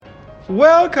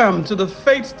Welcome to the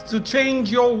Faith to Change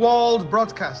Your World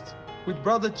broadcast with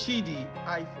Brother Chidi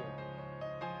Ifoh.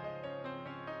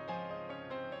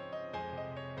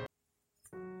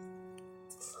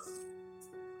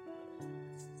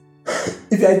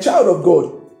 If you're a child of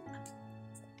God,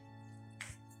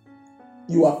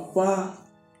 you are far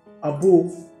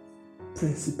above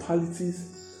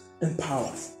principalities and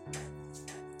powers.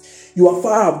 You are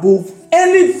far above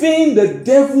anything the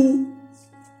devil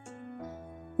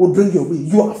will bring your way.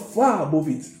 You are far above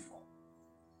it.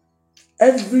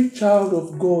 Every child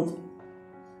of God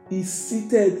is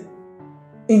seated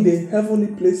in the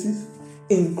heavenly places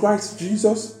in Christ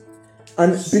Jesus.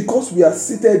 And because we are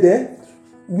seated there,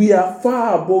 we are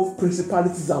far above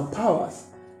principalities and powers.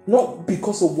 Not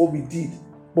because of what we did,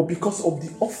 but because of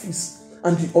the office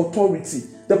and the authority,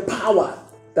 the power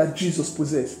that Jesus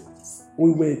possessed.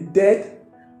 We were dead,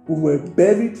 we were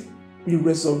buried, we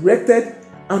resurrected,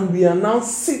 and we are now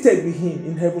seated with Him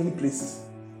in heavenly places.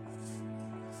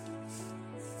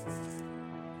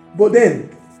 But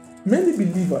then, many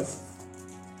believers,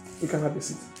 you can have a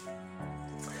seat.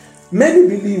 Many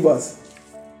believers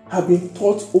have been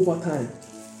taught over time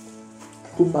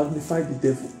to magnify the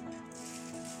devil.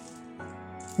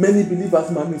 Many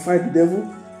believers magnify the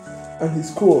devil and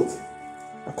his cohorts.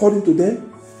 According to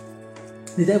them,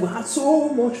 the devil has so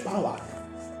much power.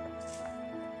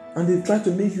 And they try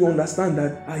to make you understand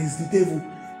that he's the devil.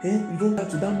 You don't talk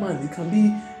to that man. It can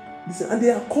be this. And they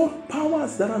are called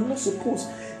powers that are not supposed.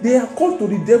 They are called to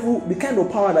the devil the kind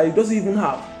of power that he doesn't even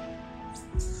have.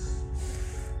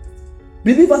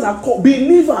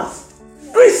 Believers,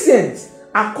 Christians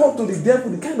are called to the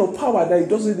devil the kind of power that he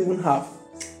doesn't even have.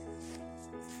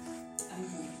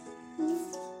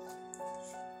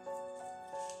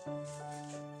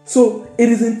 So it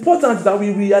is important that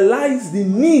we realize the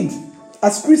need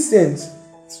as Christians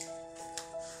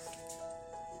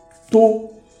to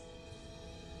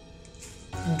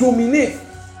dominate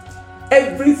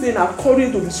everything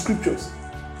according to the scriptures.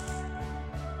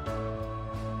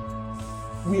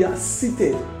 We are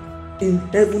seated in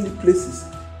heavenly places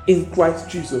in Christ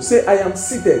Jesus. Say, I am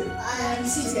seated. I am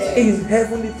seated in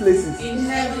heavenly places. In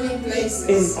heavenly places.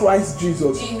 In Christ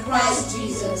Jesus. In Christ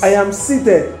Jesus. I am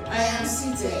seated. I am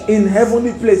seated in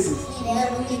heavenly places. In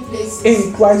heavenly places.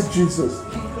 In Christ Jesus.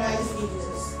 In Christ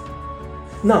Jesus.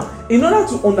 Now, in order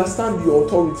to understand your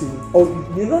authority, or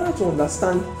in order to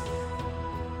understand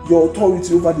your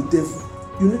authority over the devil,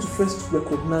 you need to first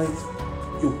recognize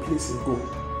your place in God.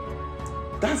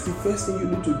 That's the first thing you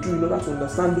need to do in order to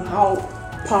understand how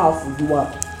powerful you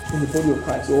are in the body of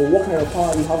Christ, or what kind of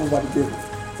power you have over the devil.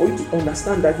 For you to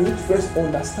understand that, you need to first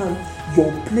understand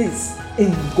your place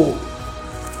in God.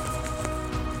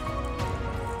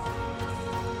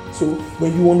 So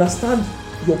when you understand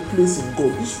your place in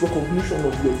God, this recognition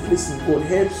of your place in God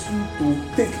helps you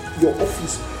to take your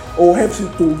office, or helps you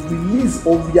to release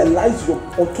or realize your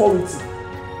authority,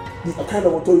 the kind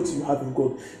of authority you have in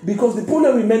God. Because the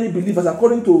problem with many believers,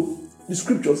 according to the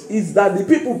scriptures, is that the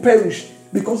people perish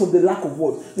because of the lack of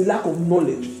what? The lack of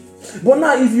knowledge. But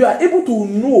now, if you are able to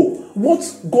know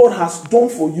what God has done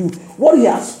for you, what He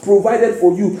has provided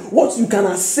for you, what you can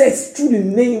access through the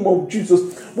name of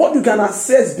Jesus, what you can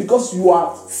access because you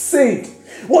are saved,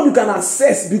 what you can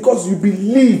access because you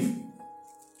believe,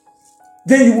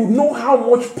 then you will know how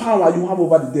much power you have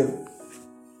over the devil.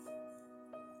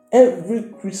 Every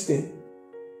Christian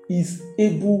is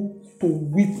able to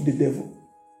whip the devil.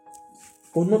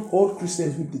 But not all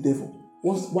Christians whip the devil.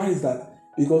 Why is that?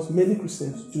 Because many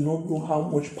Christians do not know how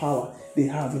much power they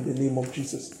have in the name of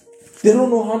Jesus. They don't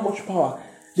know how much power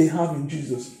they have in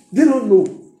Jesus. They don't know.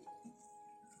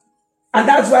 And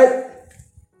that's why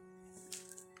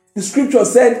the scripture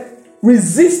said,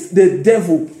 resist the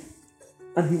devil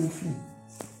and he will flee.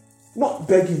 Not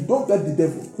beg him. Don't beg the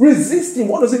devil. Resist him.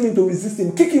 What does it mean to resist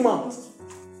him? Kick him out.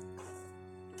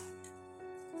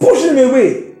 Push him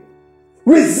away.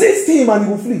 Resist him and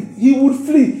he will flee. He will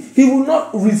flee. He will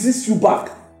not resist you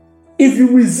back. If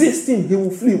you resist him, he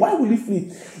will flee. Why will he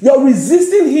flee? Your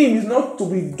resisting him is not to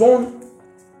be done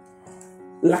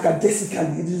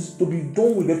lackadaisically. It is to be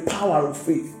done with the power of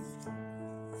faith.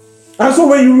 And so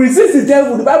when you resist the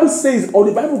devil, the Bible says, or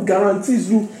the Bible guarantees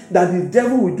you, that the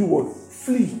devil will do what?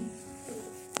 Flee.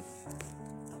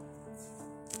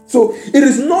 So it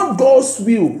is not God's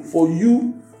will for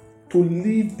you to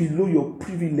live below your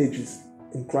privileges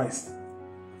in Christ.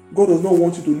 God does not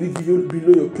want you to live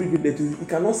below your privileges. He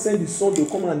cannot send His Son to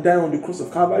come and die on the cross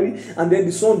of Calvary, and then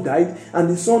the Son died, and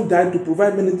the Son died to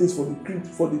provide many things for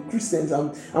the Christians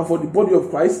and for the body of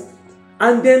Christ.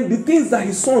 And then the things that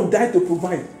His Son died to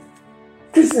provide,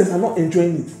 Christians are not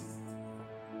enjoying it.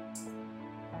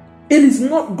 It is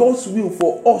not God's will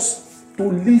for us to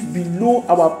live below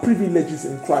our privileges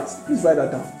in Christ. Please write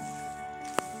that down.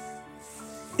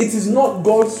 It is not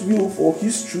God's will for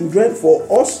His children, for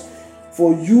us,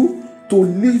 for you to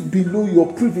live below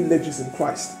your privileges in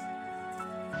Christ.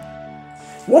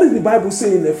 What did the Bible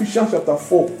say in Ephesians chapter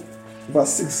 4, verse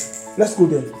 6? Let's go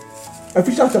there.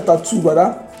 Ephesians chapter 2,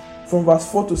 brother, from verse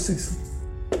 4 to 6.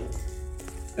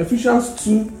 Ephesians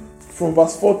 2, from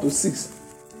verse 4 to 6.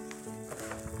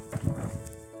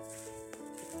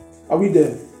 Are we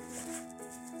there?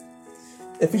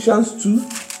 Ephesians 2,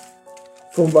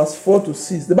 from verse 4 to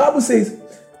 6. The Bible says,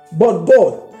 "But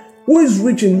God, who is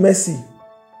rich in mercy,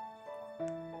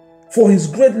 for His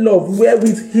great love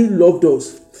wherewith He loved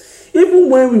us, even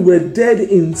when we were dead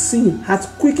in sin,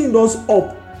 hath quickened us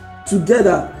up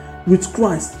together with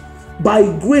Christ. By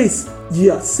grace ye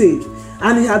are saved.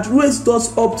 And He hath raised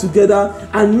us up together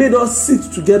and made us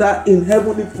sit together in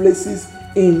heavenly places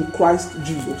in Christ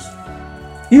Jesus."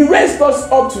 He raised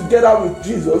us up together with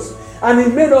Jesus, and He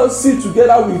made us sit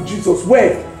together with Jesus.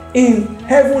 Where? In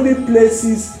heavenly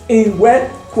places in where?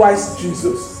 Christ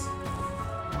Jesus.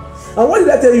 And what did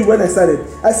I tell you when I started?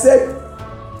 I said,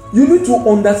 you need to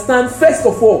understand first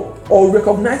of all, or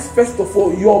recognize first of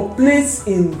all, your place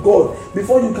in God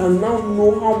before you can now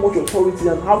know how much authority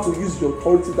and how to use the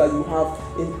authority that you have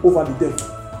over the devil.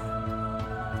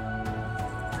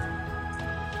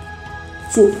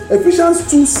 So Ephesians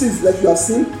 2:6, like you have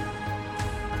seen,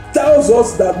 tells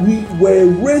us that we were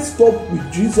raised up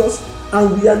with Jesus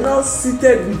and we are now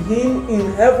seated with Him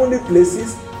in heavenly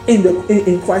places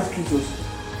in Christ Jesus.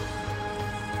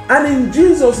 And in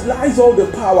Jesus lies all the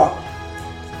power.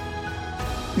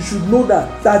 You should know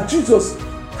that Jesus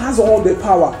has all the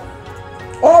power.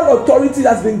 All authority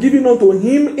has been given unto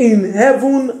Him in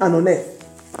heaven and on earth.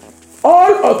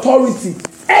 All authority,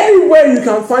 anywhere you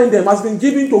can find them, has been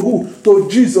given to who? To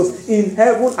Jesus in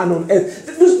heaven and on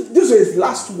earth. These were His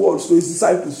last words to His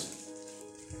disciples.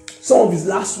 Some of His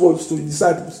last words to His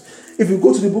disciples. If you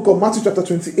go to the book of Matthew chapter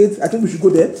 28, I think we should go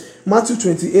there. Matthew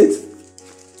 28,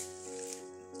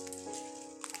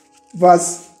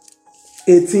 verse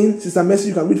 18. Sister Mercy,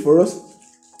 you can read for us.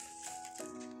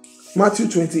 Matthew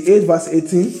 28, verse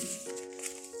 18.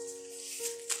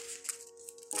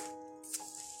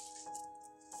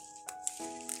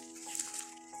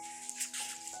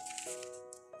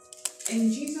 And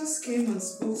Jesus came and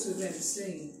spoke to them,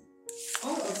 saying,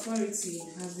 "All authority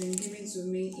has been given to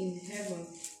me in heaven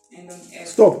and on earth."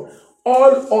 Stop.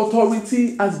 All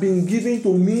authority has been given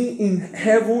to me in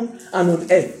heaven and on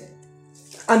earth.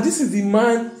 And this is the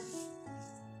man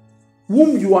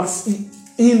whom you are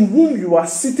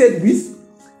seated with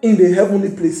in the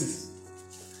heavenly places.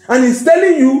 And He's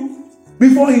telling you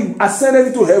before He ascended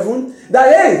into heaven that,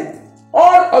 hey,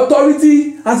 all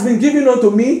authority has been given unto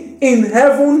me in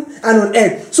heaven and on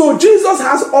earth. So Jesus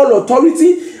has all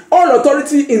authority. All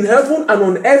authority in heaven and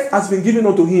on earth has been given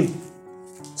unto Him.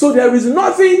 So there is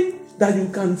nothing that you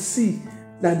can see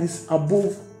that is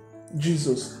above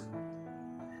Jesus.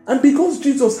 And because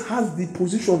Jesus has the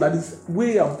position that is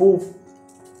way above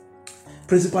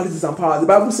principalities and powers, the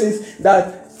Bible says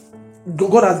that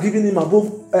God has given Him a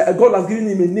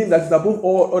name that is above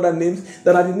all other names,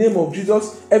 that at the name of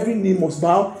Jesus every knee must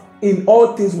bow, in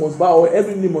all things must bow, or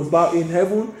every knee must bow in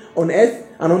heaven, on earth,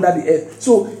 and under the earth.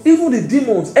 So even the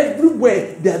demons,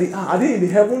 everywhere are they in the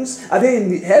heavens? Are they in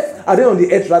the earth? Are they on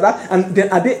the earth rather? And then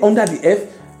are they under the earth?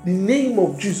 The name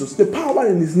of Jesus, the power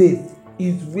in His name,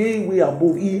 is way, way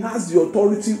above. He has the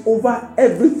authority over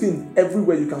everything,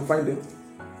 everywhere you can find it.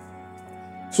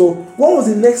 So what was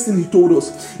the next thing He told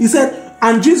us? He said,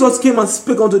 "And Jesus came and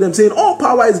spake unto them, saying, All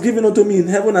power is given unto me in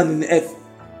heaven and in earth.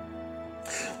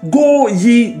 Go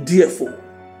ye therefore."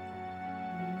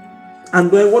 And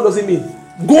then what does it mean?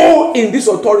 Go in this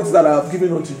authority that I have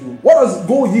given unto you. What does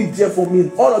go ye therefore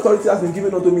mean? All authority has been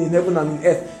given unto me in heaven and in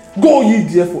earth. Go ye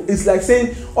therefore. It's like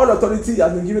saying, all authority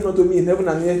has been given unto me in heaven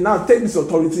and in earth. Now take this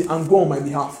authority and go on my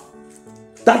behalf.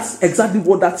 That's exactly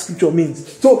what that scripture means.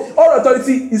 So all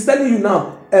authority is telling you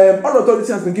now, all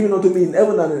authority has been given unto me in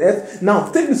heaven and in earth. Now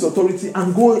take this authority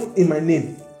and go in my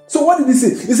name. So what did He say?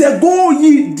 He said, go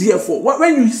ye therefore.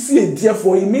 When you see a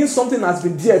therefore, it means something has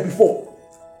been there before.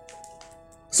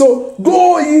 So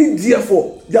go ye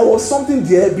therefore. There was something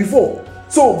there before.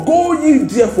 So go ye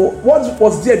therefore. What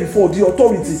was there before? The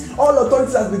authority. All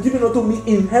authority has been given unto me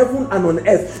in heaven and on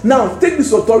earth. Now take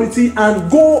this authority and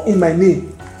go in my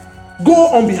name. Go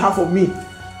on behalf of me.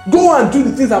 Go and do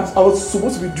the things I was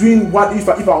supposed to be doing if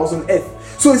I was on earth.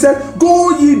 So he said,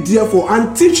 go ye therefore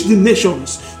and teach the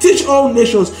nations, teach all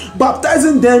nations,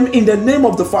 baptizing them in the name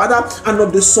of the Father and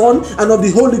of the Son and of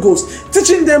the Holy Ghost,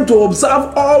 teaching them to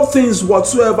observe all things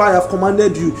whatsoever I have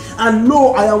commanded you. And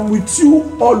lo, I am with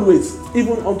you always,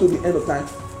 even unto the end of time.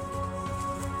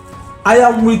 I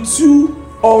am with you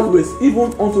always,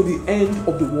 even unto the end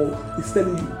of the world. He's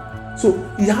telling you. So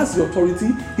he has the authority,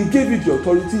 he gave you the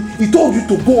authority, he told you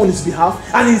to go on his behalf,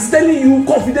 and he's telling you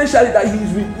confidentially that he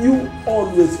is with you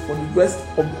always for the rest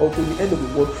of or to the end of the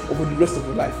world or for the rest of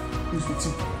your life. He's with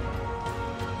you.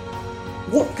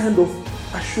 What kind of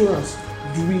assurance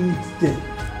do we need then?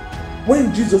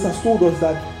 When Jesus has told us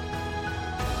that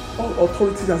all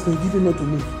authority has been given unto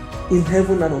me in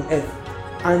heaven and on earth,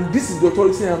 and this is the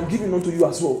authority I am giving unto you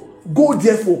as well. Go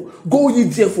ye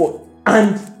therefore,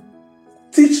 and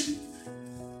teach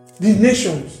the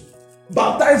nations,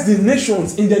 baptize the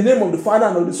nations in the name of the Father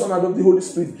and of the Son and of the Holy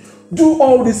Spirit. Do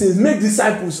all these things, make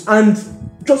disciples, and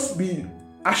just be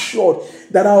assured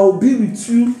that I will be with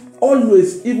you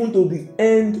always, even to the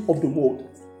end of the world.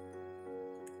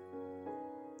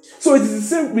 So it is the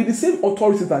same with the same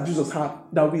authority that Jesus had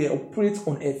that we operate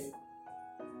on earth.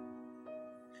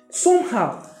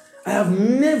 Somehow, I have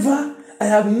never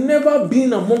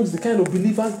been amongst the kind of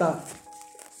believers that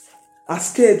are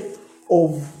scared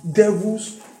of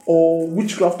devils or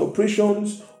witchcraft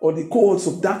operations or the cohorts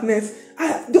of darkness.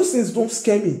 Those things don't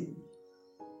scare me.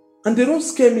 And they don't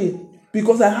scare me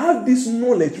because I have this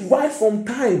knowledge right from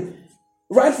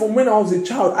when I was a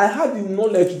child. I had the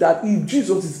knowledge that if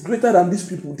Jesus is greater than these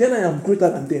people, then I am greater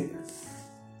than them.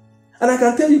 And I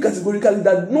can tell you categorically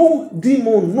that no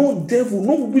demon, no devil,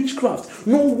 no witchcraft,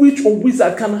 no witch or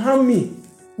wizard can harm me.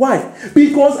 Why?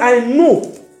 Because I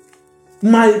know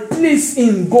my place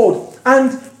in God.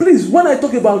 And please, when I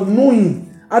talk about knowing,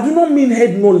 I do not mean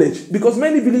head knowledge, because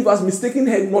many believers mistaking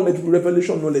head knowledge with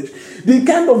revelation knowledge. The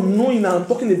kind of knowing I'm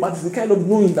talking about is the kind of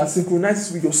knowing that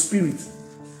synchronizes with your spirit.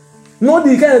 Not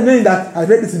the kind of knowing that I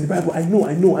read this in the Bible, I know.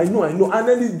 And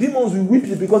then the demons will whip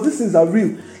you because these things are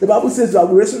real. The Bible says that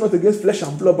we wrestle not against flesh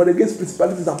and blood, but against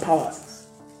principalities and powers.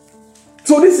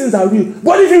 So these things are real.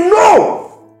 But if you know,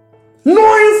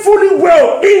 knowing fully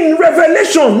well in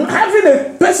revelation, having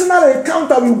a personal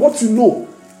encounter with what you know,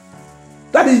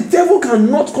 that the devil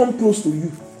cannot come close to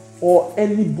you or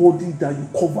anybody that you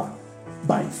cover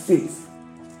by faith,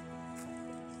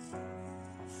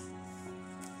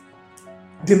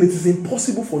 then it is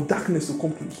impossible for darkness to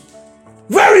come close.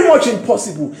 Very much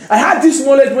impossible. I had this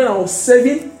knowledge when I was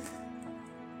serving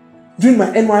during my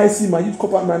NYSC, my youth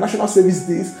corps, my national service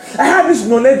days. I had this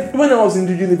knowledge when I was in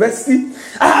the university.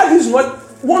 I had this knowledge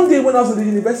one day when I was in the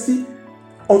university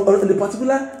on a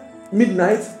particular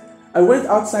midnight. I went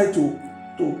outside to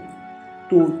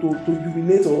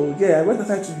urinate, I went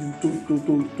outside to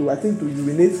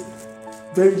urinate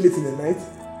very late in the night.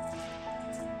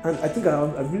 And I think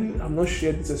I'm not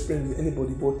shared this experience with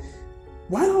anybody, but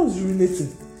while I was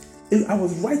urinating, I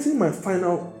was writing my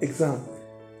final exam,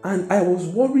 and I was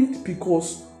worried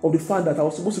because of the fact that I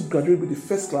was supposed to graduate with the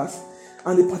first class,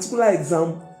 and the particular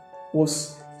exam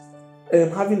was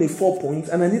having a 4 points,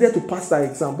 and I needed to pass that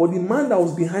exam. But the man that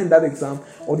was behind that exam,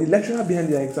 or the lecturer behind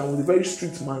the exam, was a very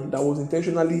strict man that was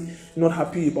intentionally not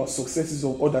happy about the successes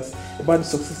of others.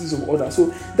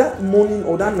 So that morning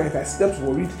or that night, I slept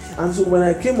worried, and so when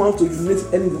I came out to urinate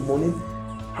early in the morning,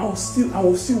 I was still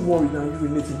worried and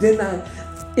urinating. Then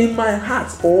in my heart,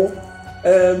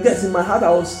 I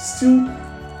was still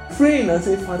praying and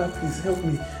saying, Father, please help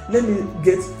me. Let me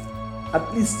get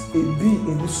at least a B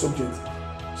in this subject,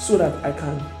 so that I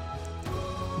can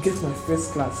get my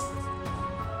first class.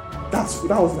 That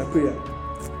was my prayer.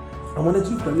 I wanted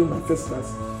to graduate my first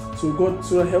class. So God,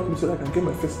 help me so that I can get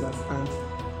my first class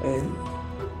and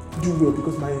do well,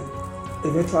 because my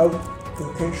eventual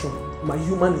intention, my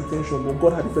human intention, but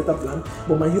God had a better plan,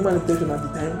 but my human intention at the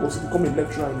time was to become a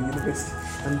lecturer in the university.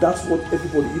 And that's what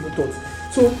everybody even thought.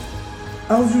 So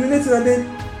I was urinating, and then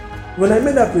when I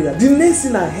made that prayer, the next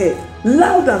thing I heard,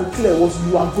 loud and clear, was,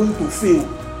 you are going to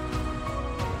fail.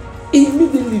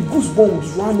 Immediately,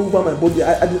 goosebumps ran over my body.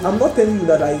 I'm not telling you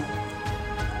that I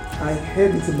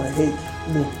heard it in my head.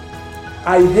 No.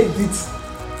 I heard it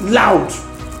loud.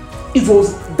 It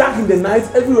was dark in the night.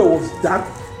 Everywhere was dark.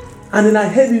 And then I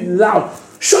heard it loud.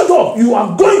 Shut up! You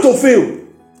are going to fail.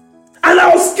 And I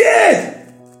was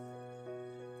scared.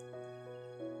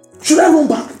 Should I run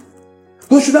back?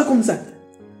 Or should I come inside?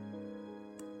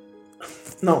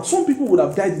 Now, some people would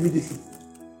have died immediately.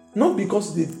 Not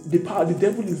because the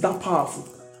devil is that powerful,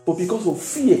 but because of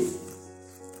fear.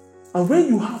 And when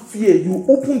you have fear, you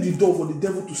open the door for the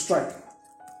devil to strike.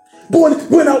 But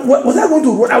was I going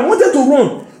to run? I wanted to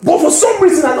run. But for some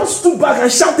reason, I just stood back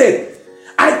and shouted,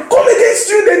 I come against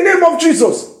you in the name of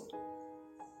Jesus.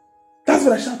 That's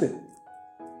what I shouted.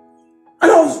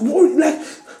 And I was worried, like,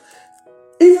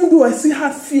 even though I still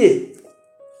had fear,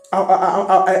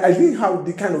 I didn't have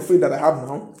the kind of fear that I have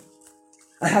now.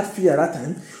 I had fear at that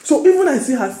time. So even I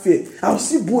still had fear, I was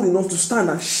still bold enough to stand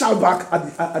and shout back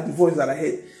at the voice that I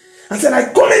heard. I said,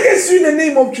 I come against you in the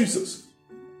name of Jesus.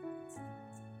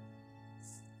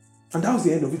 And that was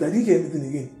the end of it. I didn't hear anything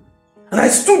again. And I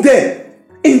stood there,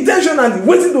 intentionally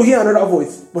waiting to hear another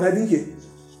voice. But I didn't hear.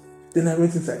 Then I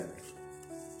went inside.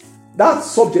 That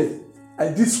subject, I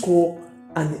did score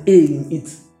an A in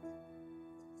it.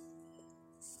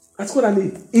 I scored an A.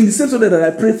 In the same subject that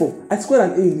I prayed for, I scored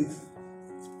an A in it.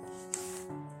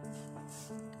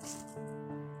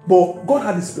 But God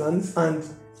had his plans, and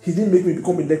he didn't make me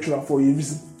become a lecturer for a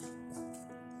reason.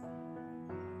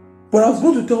 But I was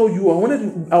going to tell you,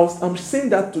 I'm saying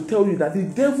that to tell you that the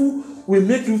devil will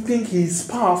make you think he is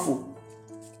powerful.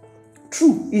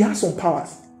 True, he has some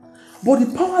powers. But the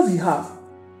powers he has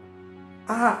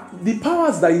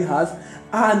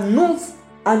are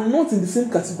not in the same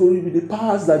category with the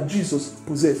powers that Jesus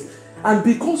possessed. And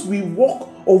because we walk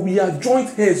or we are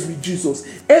joint heirs with Jesus,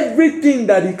 everything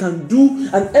that he can do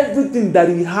and everything that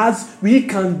he has, we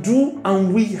can do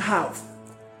and we have.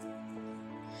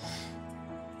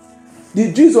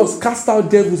 Did Jesus cast out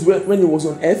devils when he was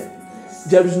on earth?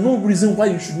 There is no reason why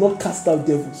you should not cast out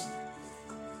devils.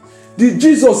 Did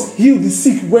Jesus heal the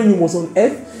sick when he was on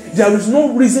earth? There is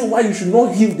no reason why you should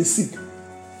not heal the sick.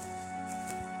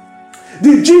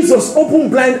 Did Jesus open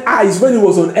blind eyes when he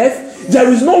was on earth?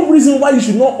 There is no reason why you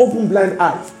should not open blind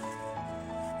eyes.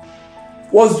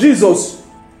 Was Jesus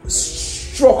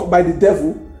struck by the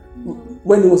devil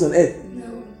when he was on earth?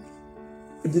 No.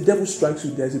 If the devil strikes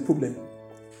you, there is a problem.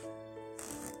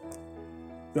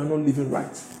 You are not living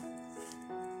right.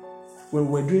 When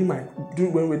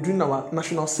we're doing our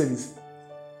national service,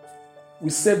 we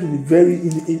served in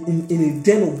a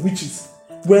den of witches,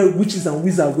 where witches and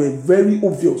wizards were very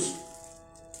obvious.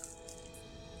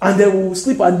 And then we would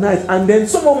sleep at night, and then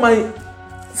some of my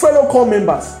fellow corps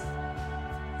members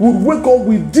would wake up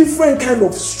with different kind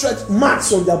of stretch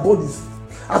marks on their bodies,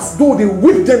 as though they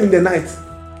whipped them in the night.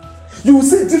 You will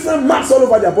see different marks all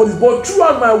over their bodies. But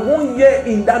throughout my 1 year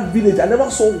in that village, I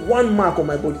never saw one mark on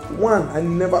my body. One, I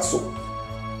never saw.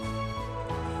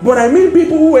 But I mean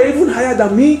people who were even higher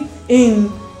than me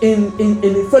in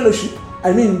a fellowship.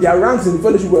 I mean their ranks in the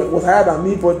fellowship was higher than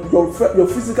me, but your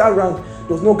physical rank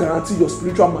does not guarantee your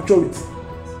spiritual maturity.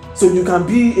 So you can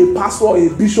be a pastor or a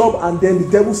bishop, and then the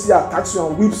devil still attacks you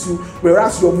and whips you,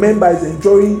 whereas your member is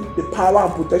enjoying the power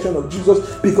and protection of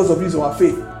Jesus because of his or her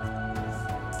faith.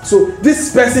 So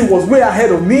this person was way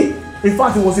ahead of me. In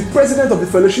fact, he was the president of the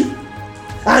fellowship.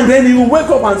 And then he will wake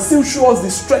up and still show us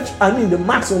the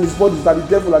marks on his body that the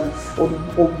devil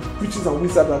or witches and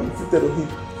wizards have inflicted on him.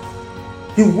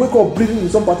 He will wake up bleeding in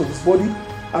some part of his body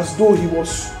as though he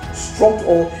was struck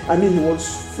he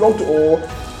was flogged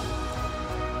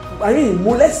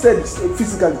molested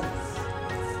physically.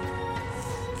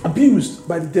 Abused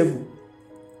by the devil.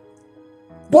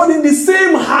 But in the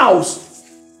same house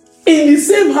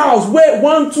where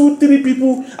 1, 2, 3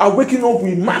 people are waking up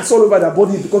with marks all over their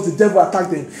body because the devil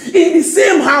attacked them, in the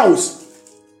same house,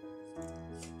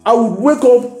 I would wake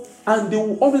up and they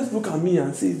will always look at me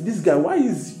and say, this guy, why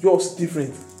is yours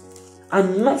different?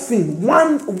 And nothing,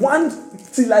 one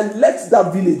till I left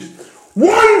that village,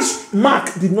 one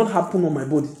mark did not happen on my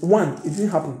body. It didn't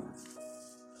happen.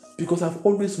 Because I've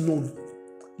always known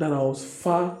that I was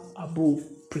far above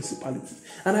principalities.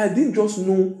 And I didn't just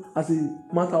know as a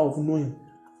matter of knowing.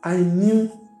 I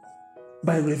knew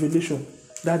by revelation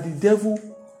that the devil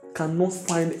cannot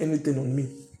find anything on me.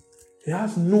 He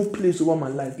has no place over my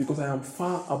life because I am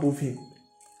far above him.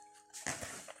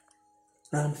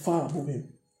 I am far above him.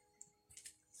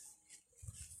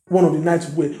 One of the nights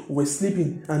we were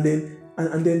sleeping, and then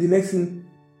the next thing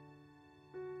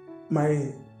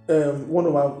one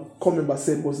of our corps members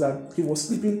said was that he was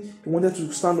sleeping, he wanted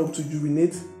to stand up to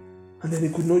urinate, and then he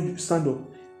could not stand up.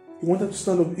 He wanted to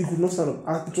stand up, he could not stand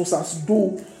up. It was as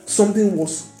though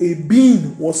a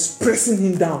being was pressing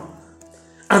him down.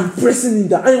 And pressing him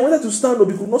down. And he wanted to stand up,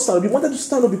 he could not stand up. He wanted to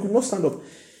stand up, he could not stand up.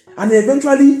 And he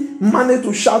eventually managed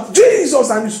to shout, Jesus!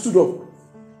 And he stood up.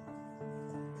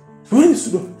 When he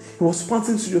stood up, he was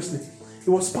panting seriously.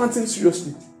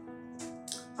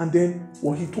 And then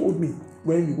what he told me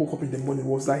when we woke up in the morning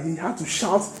was that he had to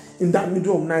shout in that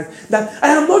middle of night that I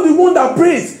am not the one that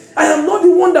prays. I am not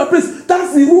the one that prays.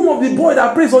 That's the room of the boy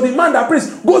that prays or the man that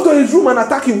prays. Go to his room and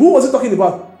attack him. Who was he talking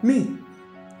about? Me.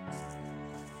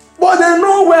 But they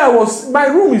know where I was. My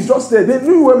room is just there. They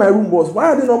knew where my room was.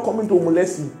 Why are they not coming to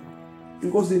molest me?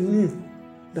 Because they knew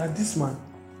that this man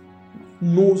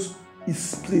knows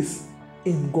his place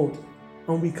in God.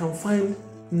 And we can find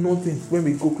nothing when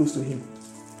we go close to him.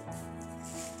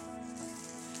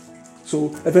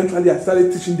 So eventually I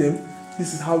started teaching them,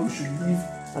 this is how you should live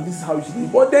and this is how you should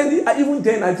live. But then, even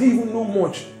then, I didn't even know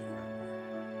much.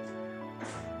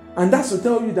 And that's to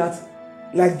tell you that,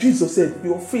 like Jesus said,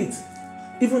 your faith,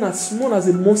 even as small as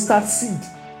a mustard seed,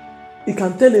 it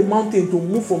can tell a mountain to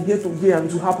move from here to here and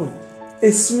it will happen.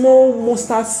 A small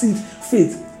mustard seed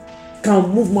faith can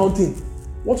move mountain.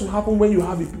 What will happen when you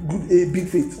have a big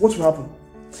faith? What will happen?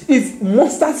 If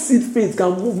mustard seed faith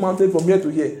can move mountain from here to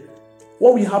here,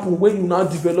 what will happen when you now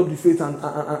develop the faith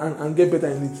and get better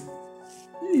in it?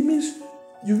 It means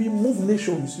you will move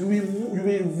nations, you will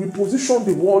reposition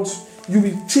the world, you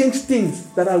will change things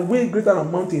that are way greater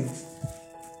than mountains.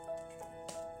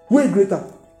 Way greater.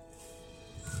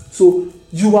 So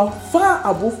you are far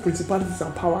above principalities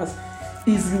and powers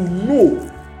if you know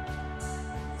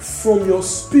from your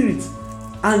spirit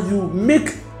and you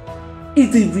make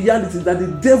it a reality that the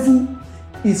devil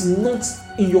is not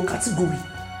in your category.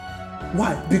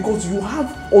 Why? Because you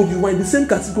have, or you are in the same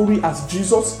category as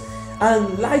Jesus,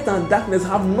 and light and darkness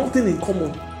have nothing in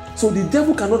common. So the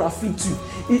devil cannot afflict you.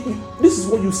 This is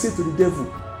what you say to the devil.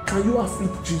 Can you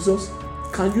afflict Jesus?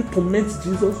 Can you torment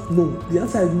Jesus? No. The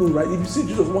answer is no, right? If you see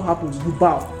Jesus, what happens? You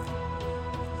bow.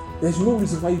 There's no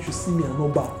reason why you should see me and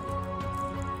not bow.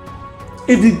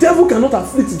 If the devil cannot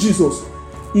afflict Jesus,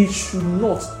 it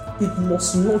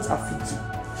must not afflict you.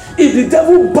 If the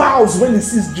devil bows when he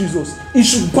sees Jesus, he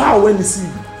should bow when he sees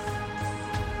you.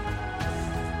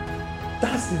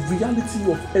 That's the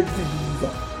reality of every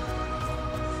believer.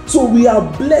 So we are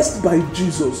blessed by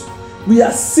Jesus. We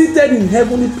are seated in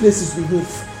heavenly places with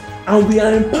him. And we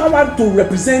are empowered to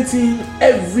represent him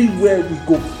everywhere we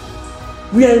go.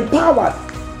 We are empowered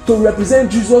to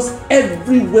represent Jesus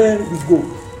everywhere we go.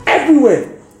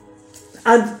 Everywhere.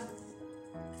 And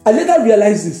I later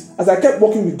realized this as I kept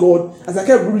working with God, as I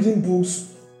kept reading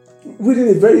books, reading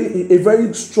a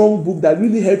very strong book that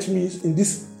really helped me in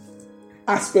this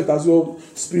aspect as well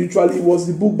spiritually. It was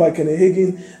the book by Kenneth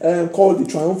Hagin called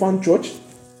The Triumphant Church.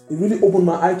 It really opened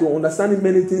my eye to understanding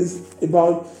many things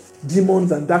about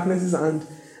demons and darknesses and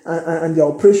their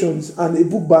operations, and a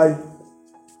book by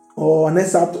or an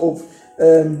excerpt of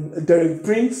Derek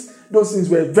Prince. Those things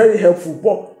were very helpful.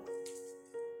 But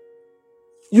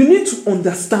you need to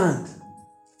understand,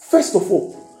 first of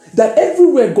all, that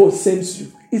everywhere God sends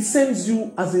you, it sends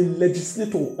you as a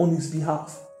legislator on his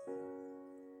behalf.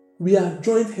 We are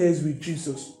joint heirs with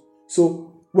Jesus.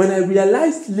 So when I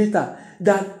realized later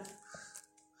that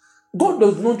God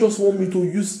does not just want me to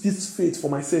use this faith for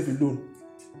myself alone.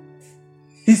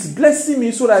 He's blessing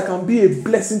me so that I can be a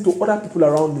blessing to other people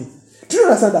around me. Do you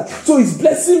understand that? So he's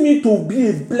blessing me to be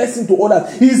a blessing to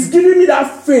others. He's giving me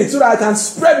that faith so that I can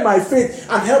spread my faith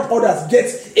and help others get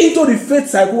into the faith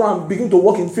cycle and begin to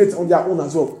walk in faith on their own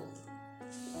as well.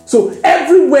 So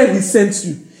everywhere he sends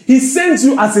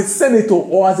you as a senator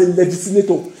or as a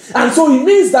legislator. And so it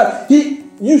means that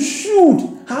you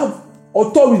should have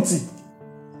authority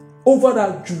over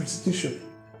that jurisdiction.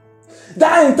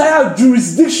 That entire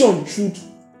jurisdiction should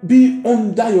be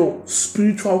under your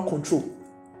spiritual control.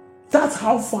 That's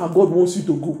how far God wants you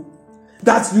to go.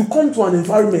 That you come to an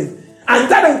environment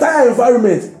and that entire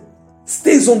environment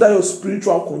stays under your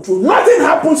spiritual control. Nothing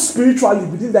happens spiritually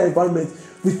within that environment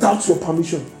without your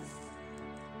permission.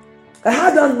 I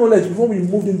had that knowledge before we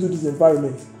moved into this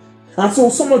environment. And so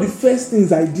some of the first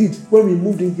things I did when we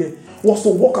moved in here was to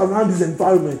walk around this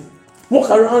environment. Walk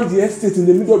around the estate in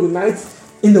the middle of the night,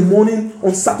 in the morning,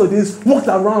 on Saturdays, walk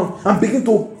around and begin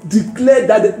to declare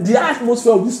that the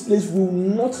atmosphere of this place will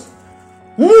not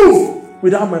move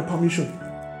without my permission.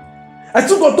 I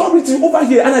took authority over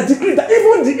here and I decreed that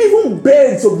even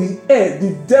birds of the air,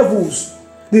 the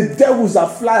devils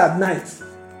that fly at night,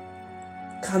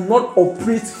 cannot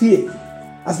operate here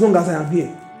as long as I am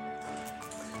here.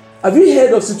 Have you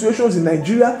heard of situations in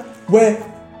Nigeria where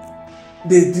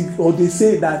they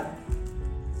say that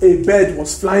a bird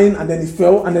was flying and then it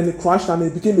fell and then it crashed and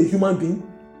it became a human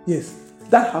being? Yes,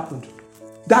 that happened.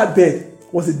 That bird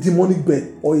was a demonic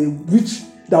bird or a witch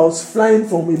that was flying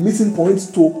from a meeting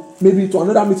point to maybe to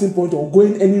another meeting point or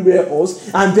going anywhere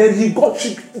else, and then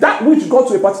that witch got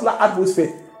to a particular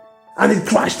atmosphere and it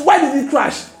crashed. Why did it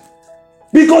crash?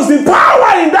 Because the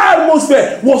power in that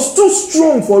atmosphere was too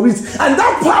strong for it, and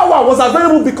that power was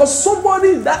available because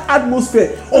somebody in that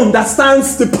atmosphere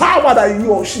understands the power that he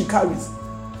or she carries.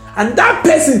 And that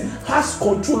person has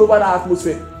control over that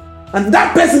atmosphere. And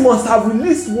that person must have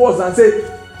released words and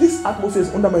said, this atmosphere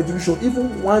is under my jurisdiction.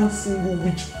 Even one single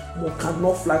witch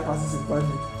cannot fly past this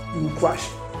environment. You will crash.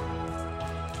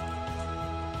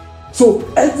 So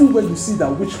everywhere you see that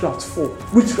witchcraft fall,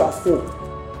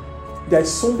 there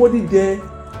is somebody there,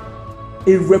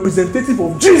 a representative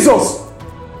of Jesus,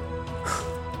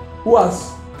 who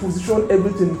has positioned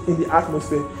everything in the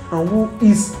atmosphere and who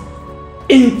is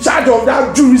in charge of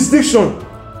that jurisdiction.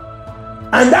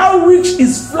 And that witch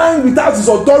is flying without his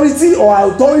authority or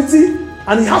her authority,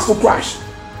 and he has to crash.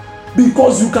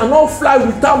 Because you cannot fly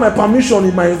without my permission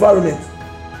in my environment.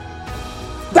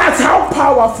 That's how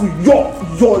powerful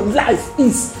your life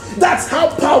is. That's how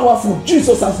powerful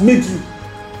Jesus has made you.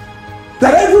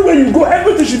 That everywhere you go,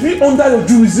 everything should be under your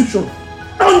jurisdiction.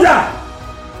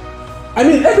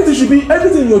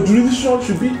 Everything in your jurisdiction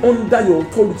should be under your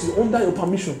authority, under your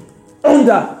permission.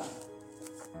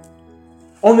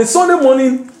 On a Sunday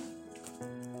morning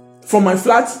from my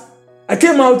flat, I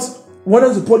came out,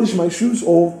 wanted to polish my shoes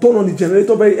or turn on the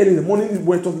generator very early in the morning. It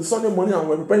was the Sunday morning and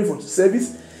we were preparing for the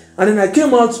service. And then I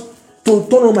came out to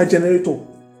turn on my generator.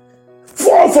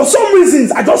 For some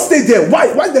reasons, I just stayed there. Why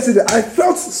did I stay there? I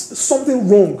felt something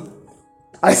wrong.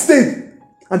 I stayed.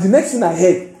 And the next thing I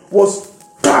heard was,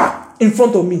 in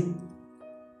front of me,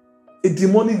 a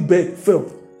demonic bed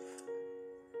fell.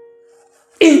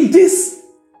 In this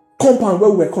compound where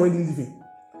we were currently living,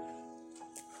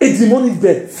 a demonic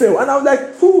bed fell. And I was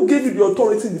like, who gave you the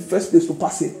authority in the first place to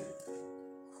pass it?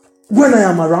 When I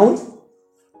am around?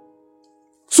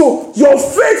 So your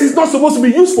faith is not supposed to be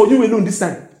used for you alone this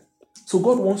time. So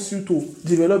God wants you to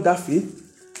develop that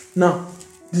faith. Now,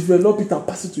 develop it and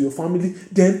pass it to your family.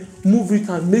 Then move it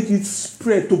and make it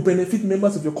spread to benefit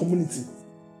members of your community.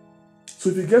 So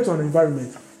if you get to an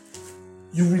environment,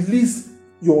 you release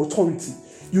your authority.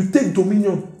 You take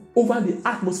dominion over the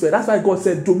atmosphere. That's why God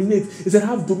said dominate. He said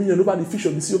have dominion over the fish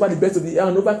of the sea, over the birds of the air,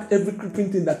 and over every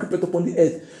creeping thing that creepeth upon the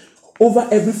earth. Over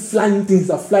every flying thing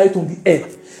that flieth on the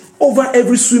earth. Over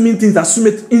every swimming thing that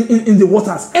swimmeth in the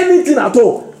waters. Anything at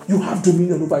all, you have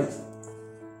dominion over it.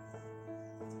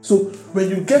 So when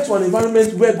you get to an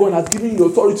environment where God has given you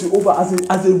authority over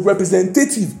as a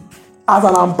representative, as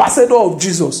an ambassador of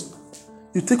Jesus,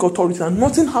 you take authority and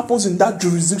nothing happens in that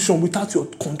jurisdiction without your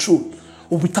control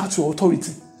or without your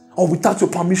authority or without your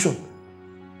permission.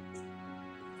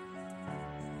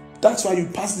 That's why you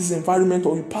pass this environment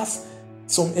or you pass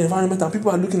some environment and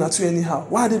people are looking at you anyhow.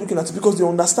 Why are they looking at you? Because they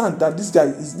understand that this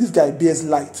guy bears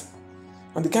light.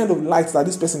 And the kind of light that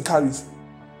this person carries,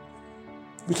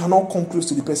 we cannot come close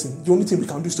to the person. The only thing we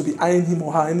can do is to be eyeing him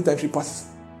or her anytime she passes.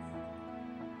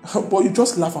 But you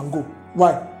just laugh and go.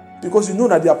 Why? Because you know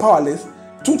that they are powerless.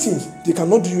 Two things: they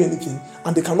cannot do you anything,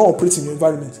 and they cannot operate in your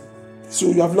environment. So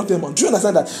you have locked them out. Do you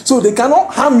understand that? So they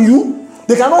cannot harm you.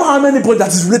 They cannot harm anybody that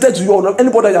is related to you or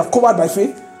anybody that you have covered by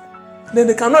faith. Then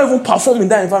they cannot even perform in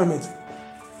that environment.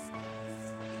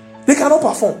 They cannot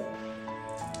perform.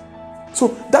 So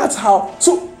that's how.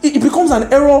 So it becomes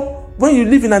an error when you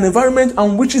live in an environment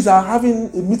and witches are having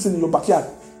a meeting in your backyard.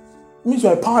 It means you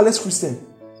are a powerless Christian.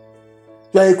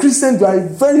 You are a Christian, you are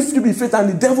very few in faith, and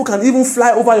the devil can even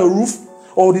fly over your roof,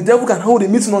 or the devil can hold a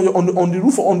meeting on the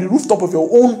roof or on the rooftop of your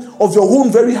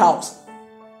own very house,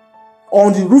 or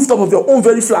on the rooftop of your own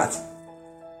very flat.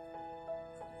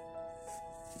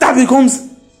 That becomes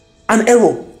an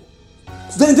error.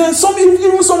 Then even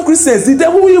some Christians, the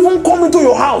devil will even come into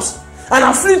your house and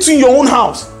afflict you in your own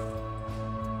house.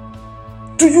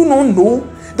 Do you not know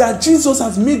that Jesus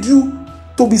has made you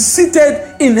to be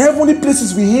seated in heavenly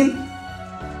places with him?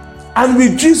 And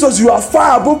with Jesus you are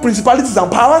far above principalities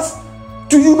and powers?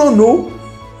 Do you not know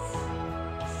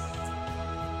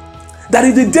that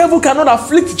if the devil cannot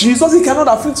afflict Jesus, he cannot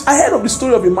afflict? I heard of the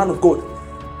story of a man of God.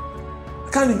 I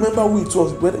can't remember who it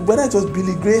was, whether it was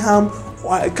Billy Graham,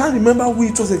 or I can't remember who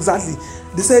it was exactly.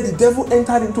 They said the devil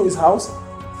entered into his house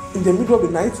in the middle of the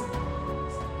night.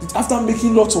 After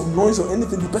making lots of noise or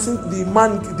anything,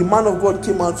 the man of God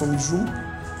came out from his room,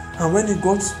 and when he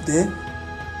got there,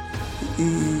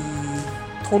 he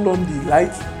turned on the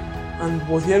light and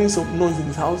was hearing some noise in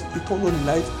his house. He turned on the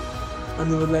light and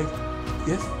he was like,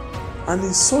 yes, and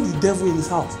he saw the devil in his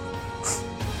house.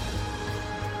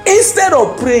 Instead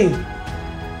of praying,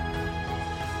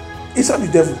 he saw the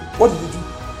devil. What did he do?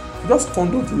 He just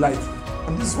turned on the light,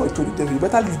 and this is what he told the devil: you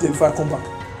better leave there before I come back.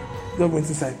 He just went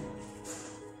inside.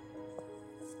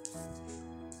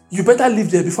 You better leave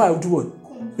there before I do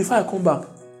what? Before I come back.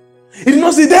 He did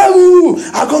not say, devil,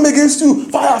 I come against you.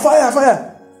 Fire, fire,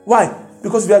 fire. Why?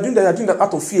 Because if you are doing that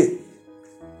out of fear.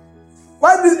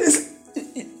 Why?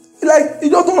 Like, he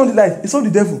just turned on the light. He saw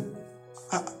the devil.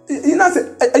 He now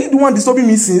said, are you the one disturbing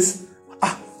me since?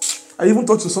 I even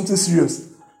thought it was something serious.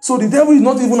 So the devil is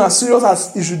not even as serious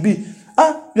as it should be.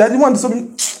 You are the one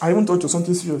disturbing. I even thought you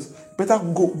something serious. Better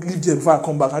go leave there before I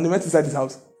come back. And they went inside his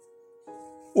house.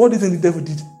 What do you think the devil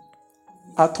did?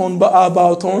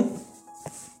 About turn.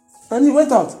 And he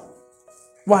went out.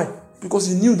 Why? Because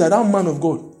he knew that man of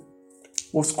God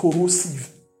was corrosive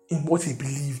in what he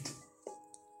believed.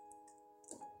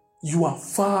 You are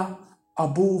far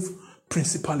above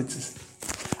principalities.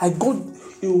 I got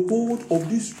a hold of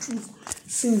this truth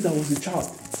since I was a child.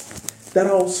 That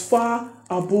I was far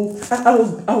above.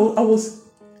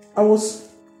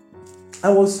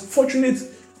 I was fortunate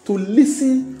to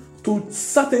listen to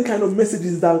certain kind of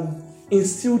messages that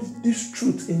instilled this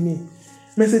truth in me.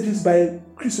 Messages by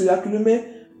Chris Oyakhilome,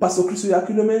 Pastor Chris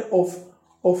Oyakhilome of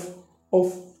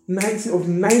the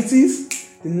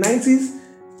 90s.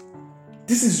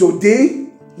 This is your day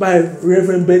by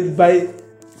by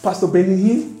Pastor Benny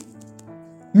Hinn.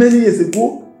 Many years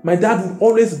ago, my dad would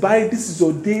always buy This Is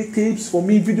Your Day tapes for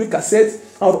me, video cassettes.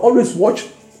 I would always watch.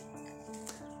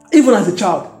 Even as a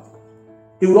child,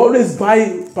 he would always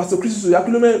buy Pastor Chris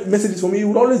Oyakhilome messages for me. He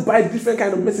would always buy different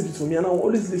kind of messages for me, and I would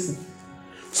always listen.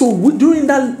 So during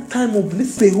that time of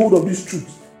listening, hold of this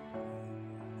truth,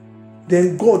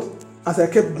 then God, as I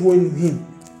kept growing in Him,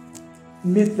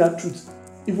 made that truth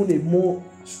even a more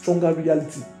stronger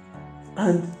reality,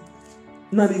 and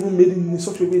not even made it in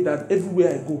such a way that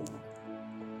everywhere I go,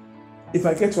 if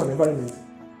I get to an environment,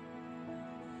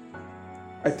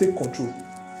 I take control.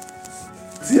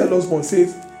 C.L. Osborne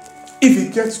says, if he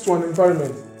gets to an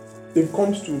environment, it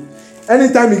comes to,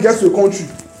 anytime he gets to a country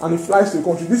and he flies to a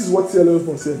country, this is what C.L.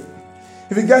 Osborne said.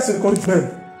 If he gets to the country,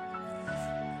 man,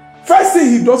 first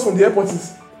thing he does from the airport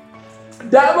is,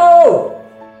 devil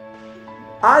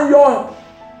and your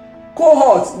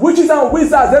cohorts, witches and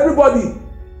wizards, everybody,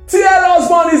 C.L.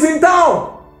 Osborne is in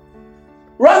town.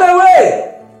 Run away.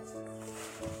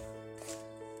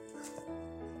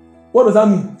 What does that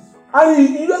mean? And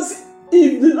you just see,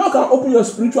 if the Lord can open your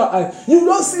spiritual eye, you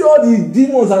don't see all the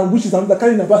demons and witches and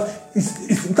carrying about.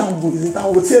 It's in town, it's in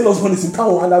town. C.L. Osborne is in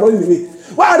town and they're running away.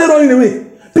 Why are they running away?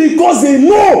 Because they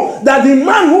know that the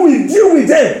man who will deal with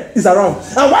them is around.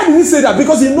 And why did he say that?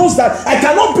 Because he knows that I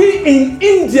cannot be in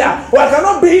India or I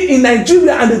cannot be in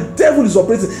Nigeria and the devil is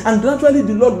operating. And gradually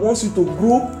the Lord wants you to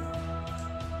grow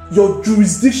your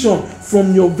jurisdiction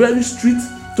from your very street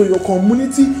to your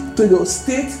community, to your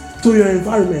state, to your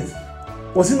environment.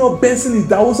 Was it not Benson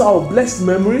Idahosa of blessed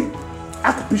memory,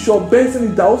 Archbishop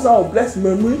Benson Idahosa of blessed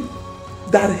memory,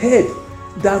 that head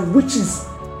that witches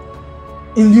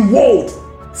in the world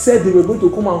said they were going to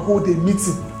come and hold a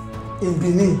meeting in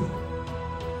Benin,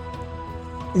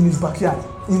 in his backyard,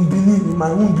 in Benin, in my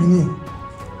own Benin.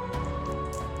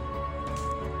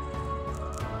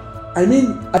 I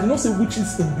mean, I did not say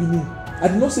witches in Benin. I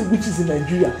did not say witches in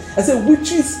Nigeria. I said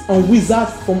witches and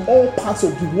wizards from all parts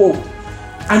of the world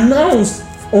announced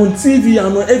on TV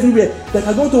and on everywhere that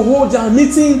are going to hold their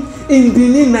meeting in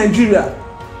Benin, Nigeria.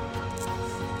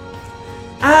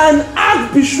 And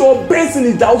Archbishop Benson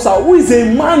Idahosa, who is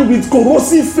a man with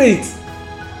corrosive faith,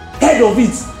 head of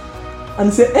it, and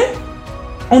he said,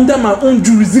 under my own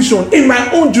jurisdiction, in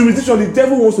my own jurisdiction, the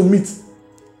devil wants to meet.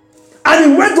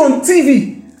 And he went on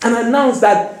TV and announced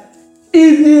that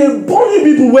if the burning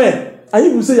people were, and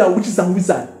you will say you are witches and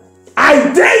wizards,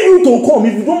 I dare you to come.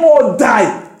 If you don't all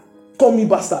die, call me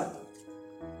bastard.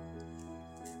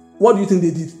 What do you think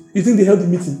they did? You think they held the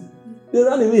meeting? They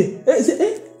ran away. He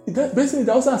said, that person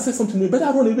that also said something to me, better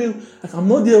run away. Like, I'm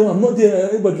not there,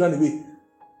 everybody ran away.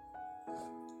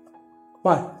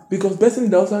 Why? Because Benson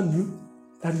Idahosa knew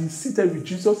that he's seated with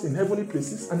Jesus in heavenly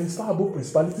places and he's far above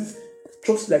principalities,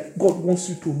 just like God wants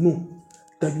you to know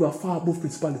that you are far above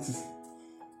principalities.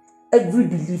 Every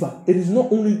believer, it is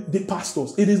not only the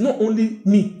pastors, it is not only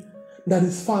me that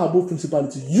is far above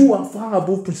principalities. You are far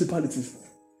above principalities.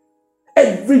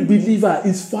 Every believer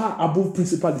is far above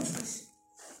principalities.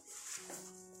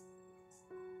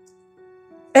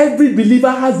 Every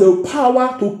believer has the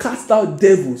power to cast out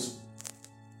devils.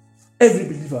 Every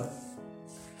believer.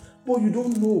 But you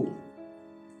don't know.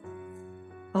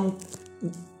 And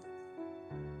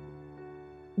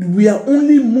we are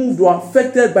only moved or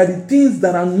affected by the things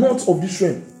that are not of this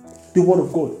realm, the Word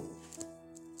of God.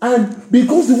 And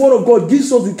because the Word of God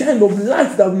gives us the kind of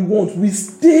life that we want, we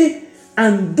stay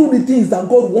and do the things that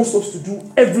God wants us to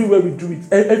do everywhere we do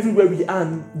it, everywhere we are,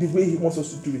 the way He wants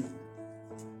us to do it.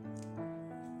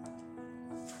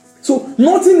 So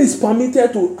nothing is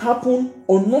permitted to happen,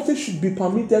 or nothing should be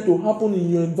permitted to happen in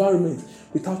your environment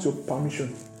without your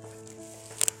permission.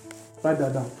 Write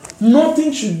that down.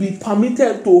 Nothing should be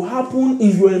permitted to happen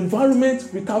in your environment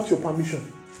without your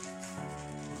permission.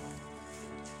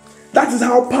 That is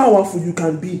how powerful you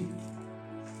can be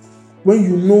when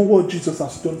you know what Jesus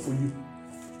has done for you.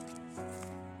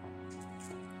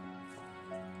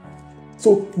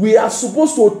 So we are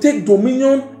supposed to take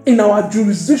dominion in our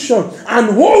jurisdiction and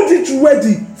hold it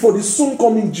ready for the soon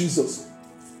coming Jesus.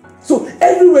 So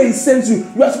everywhere he sends you,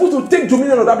 you are supposed to take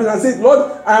dominion of that place and say,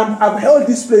 Lord, I've held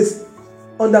this place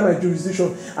under my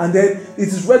jurisdiction, and then it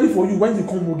is ready for you. When you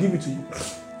come, we'll give it to you.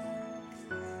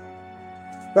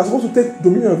 You are supposed to take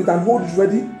dominion of it and hold it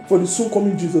ready for the soon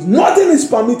coming Jesus. Nothing is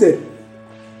permitted,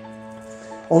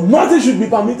 or nothing should be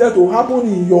permitted to happen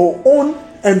in your own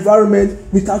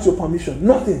environment without your permission.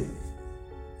 Nothing.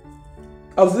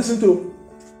 I was listening to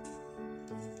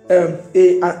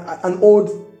an old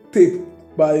tape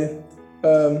by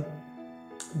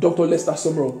Dr. Lester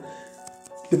Sumrall,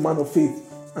 the man of faith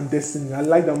and destiny. I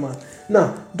like that man.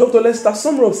 Now, Dr. Lester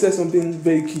Sumrall said something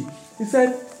very key. He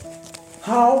said,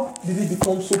 how did it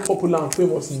become so popular and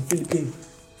famous in Philippines?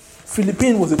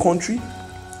 Philippines was a country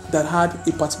that had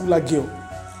a particular girl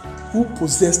who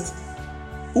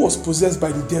was possessed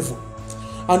by the devil.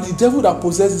 And the devil that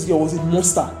possessed this girl was a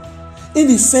monster. In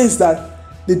the sense that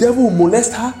the devil will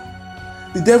molest her,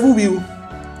 the devil will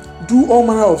do all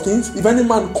manner of things. If any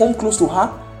man come close to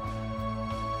her,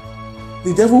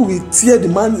 the devil will tear the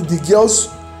girl's,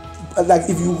 like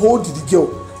if you hold the girl,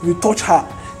 you touch her,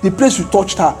 the place you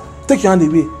touched her, take your hand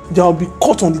away, there will be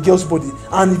cut on the girl's body.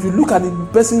 And if you look at the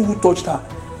person who touched her,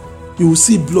 you will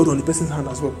see blood on the person's hand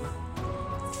as well.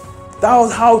 That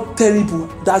was how terrible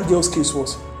that girl's case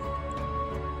was.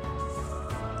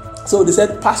 So they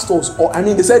said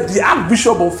they said the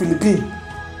Archbishop of Philippines,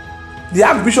 the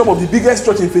Archbishop of the biggest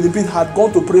church in Philippines had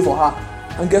gone to pray for her.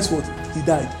 And guess what? He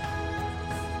died.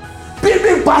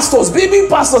 Big pastors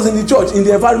in the church, in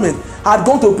the environment, had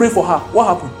gone to pray for her. What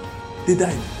happened? They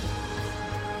died.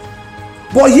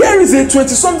 But here is a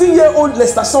 20-something-year-old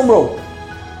Lester Sumrall.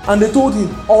 And they told him,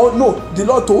 the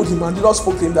Lord told him, and the Lord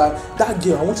spoke to him that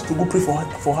girl, I want you to go pray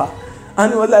for her.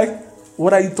 And he was like,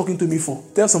 what are you talking to me for?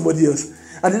 Tell somebody else.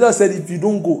 And the Lord said, if you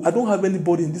don't go, I don't have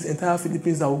anybody in this entire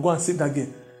Philippines that will go and save that girl.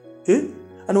 And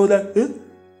he was like,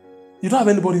 you don't have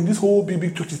anybody in this whole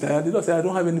big church there? The Lord said, I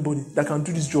don't have anybody that can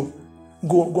do this job.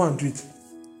 Go and do it.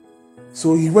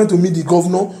 So he went to meet the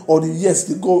governor or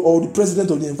the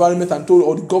president of the environment and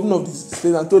or the governor of the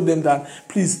state and told them that,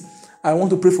 please, I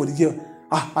want to pray for the girl.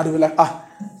 And they were like,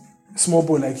 small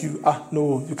boy like you,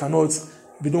 no, you cannot.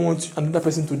 We don't want another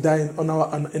person to die in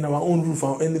our own roof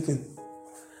or anything.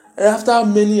 And after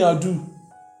many ado,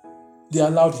 they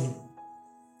allowed him.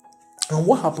 And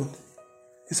what happened?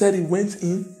 He said he went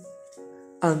in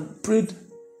and prayed.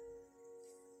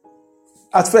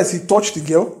 At first, he touched the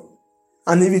girl.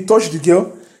 And if he touched the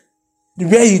girl, the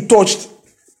way he touched,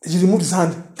 he removed his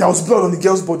hand. There was blood on the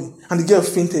girl's body. And the girl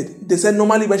fainted. They said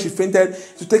normally when she fainted,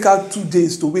 it would take her 2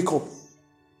 days to wake up.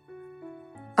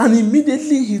 And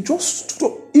immediately, he just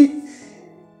stood up.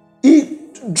 He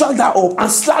dragged her up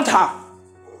and slapped her.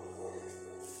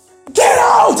 Get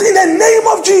out in the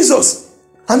name of Jesus.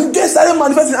 And the girl started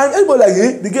manifesting. And everybody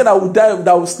like, the girl that will die,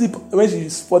 that will sleep when she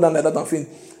fall down like that and faint,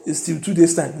 is still 2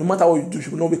 days time. No matter what you do, she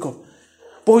will not wake up.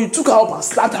 But he took her up and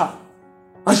slapped her.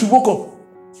 And she woke up.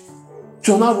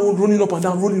 She was now running up and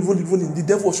down, rolling. The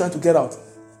devil was trying to get out.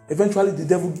 Eventually, the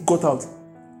devil got out.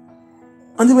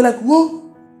 And they were like,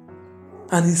 whoa.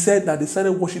 And he said that they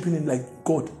started worshiping him like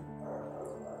God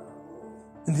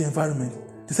in the environment.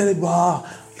 They said,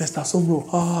 Lester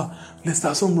Sumrall, Lester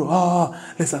Sumrall,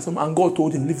 Lester Sumrall. And God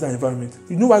told him, leave that environment.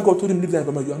 You know why God told him, leave that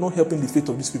environment? You are not helping the faith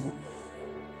of these people.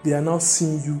 They are now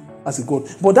seeing you as a God.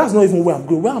 But that's not even where I'm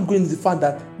going. Where I'm going is the fact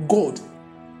that God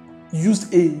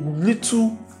used a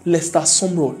little Lester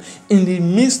Sumrall in the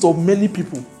midst of many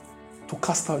people to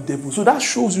cast out devils. So that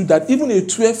shows you that even a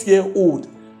 12-year-old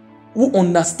who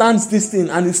understands this thing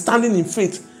and is standing in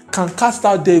faith can cast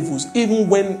out devils even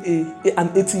when an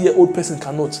 80-year-old person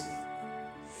cannot.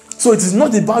 So it is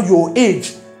not about your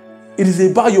age. It is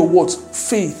about your what?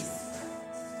 Faith.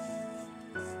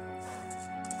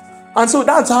 And so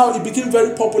that's how it became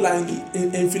very popular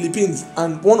in Philippines.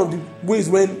 And one of the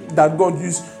ways that God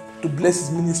used to bless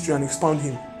his ministry and expand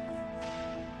him.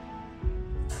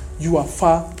 You are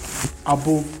far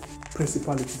above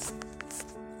principalities.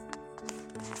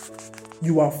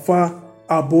 You are far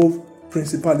above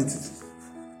principalities.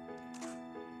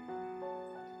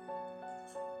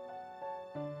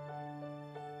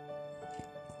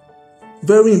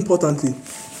 Very importantly,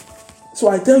 so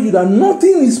I tell you that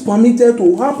nothing is permitted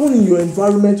to happen in your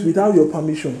environment without your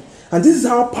permission. And this is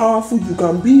how powerful you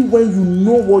can be when you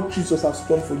know what Jesus has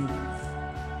done for you.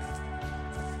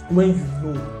 When you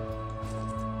know.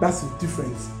 That's the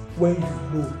difference. When you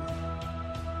know.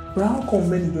 But how come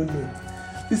many don't know?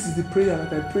 This is the prayer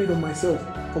that I prayed on myself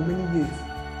for many years.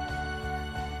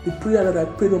 The prayer that I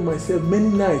prayed on myself many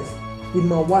nights with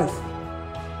my wife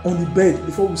on the bed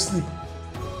before we sleep,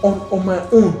 on my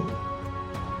own.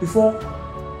 Before,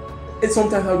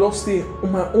 sometimes I'll just stay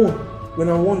on my own. When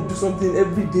I want to do something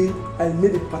every day, I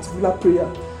made a particular prayer.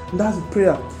 And that's the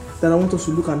prayer that I want us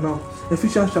to look at now.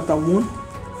 Ephesians chapter 1,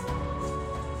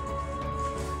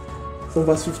 from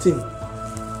verse 15.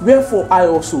 Wherefore I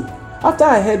also, after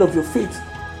I heard of your faith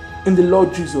in the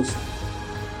Lord Jesus,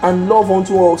 and love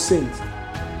unto all saints,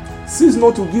 cease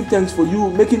not to give thanks for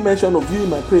you, making mention of you in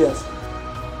my prayers.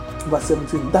 Verse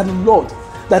 17. That the Lord,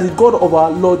 that the God of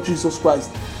our Lord Jesus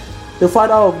Christ, the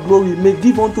Father of glory, may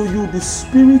give unto you the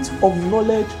spirit of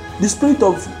knowledge, the spirit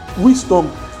of wisdom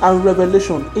and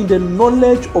revelation in the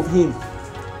knowledge of him,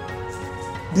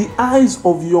 the eyes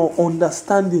of your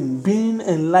understanding being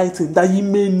enlightened, that ye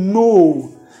may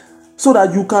know, so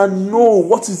that you can know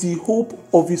what is the hope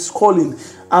of his calling,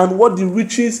 and what the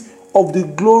riches of the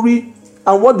glory,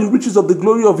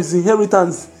 of his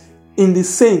inheritance in the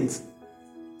saints,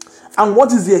 and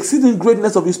what is the exceeding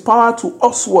greatness of his power to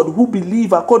usward who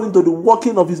believe, according to the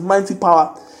working of his mighty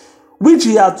power, which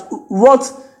he hath wrought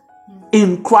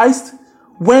in Christ,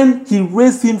 when he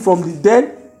raised him from the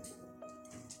dead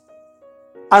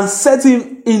and set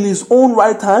him in his own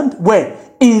right hand, where?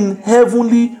 In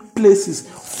heavenly places,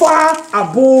 far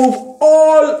above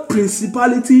all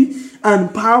principality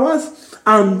and powers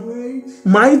and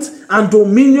might and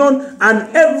dominion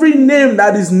and every name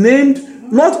that is named,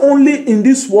 not only in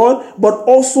this world, but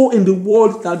also in the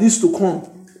world that is to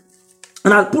come.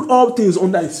 And I put all things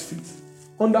under his feet.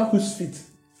 Under whose feet?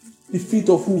 The feet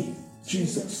of who?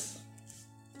 Jesus.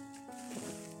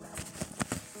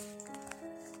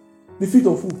 The feet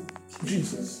of who?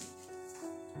 Jesus.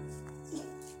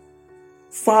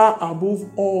 Far above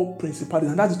all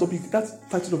principalities. And that's the topic, that's the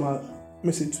title of our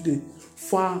message today.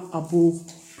 Far above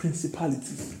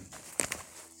principalities.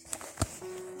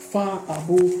 Far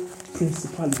above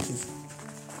principalities.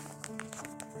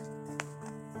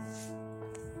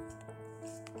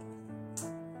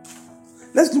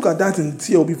 Let's look at that in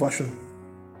TLB version,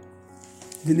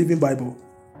 the Living Bible.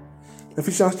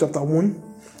 Ephesians chapter 1,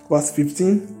 verse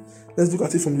 15. Let's look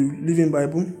at it from the Living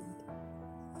Bible.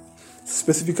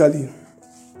 Specifically,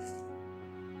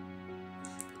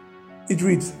 it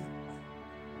reads,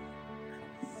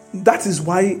 that is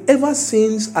why ever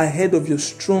since I heard of your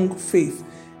strong faith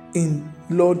in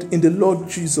the Lord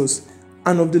Jesus,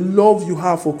 and of the love you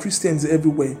have for Christians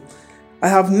everywhere, I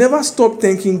have never stopped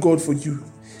thanking God for you.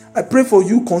 I pray for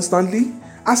you constantly,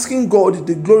 asking God,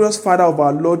 the glorious Father of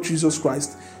our Lord Jesus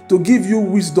Christ, to give you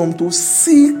wisdom to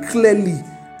see clearly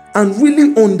and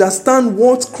really understand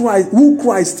who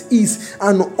Christ is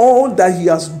and all that he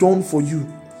has done for you.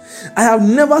 I have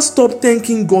never stopped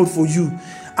thanking God for you.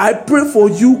 I pray for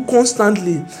you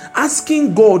constantly,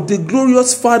 asking God, the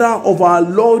glorious Father of our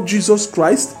Lord Jesus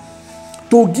Christ,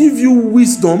 to give you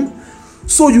wisdom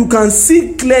so you can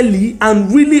see clearly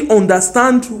and really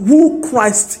understand who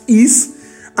Christ is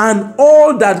and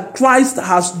all that Christ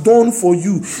has done for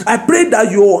you. I pray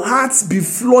that your hearts be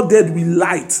flooded with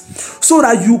light so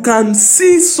that you can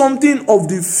see something of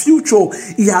the future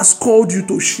he has called you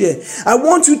to share. I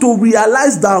want you to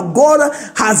realize that God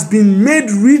has been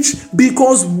made rich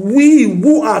because we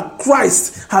who are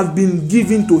Christ have been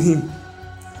given to him.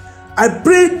 I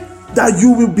pray that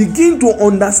you will begin to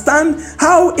understand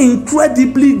how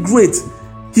incredibly great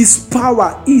his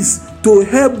power is to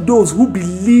help those who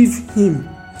believe him.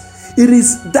 It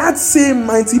is that same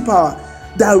mighty power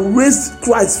that raised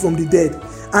Christ from the dead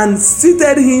and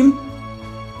seated him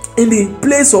in the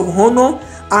place of honor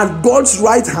at God's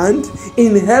right hand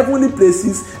in heavenly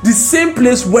places, the same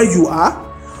place where you are,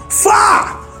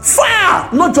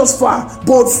 far, not just far,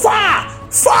 but far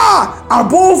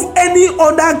above any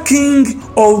other king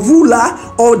or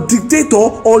ruler or dictator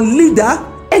or leader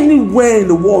anywhere in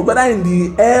the world, whether in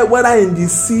the air, whether in the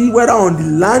sea, whether on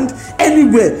the land,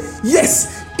 anywhere.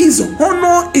 Yes, his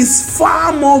honor is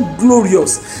far more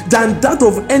glorious than that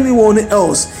of anyone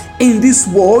else in this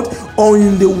world or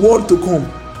in the world to come.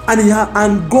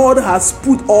 And God has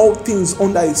put all things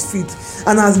under his feet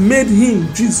and has made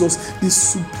him, Jesus, the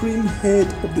supreme head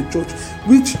of the church,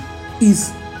 which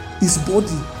is his body,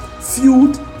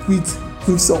 filled with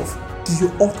himself,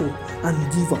 the author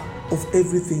and giver of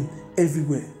everything,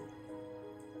 everywhere.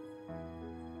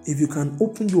 If you can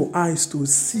open your eyes to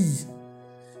see,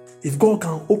 if God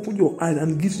can open your eyes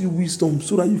and gives you wisdom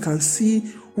so that you can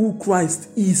see who Christ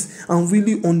is and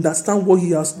really understand what he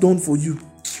has done for you,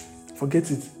 forget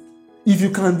it. If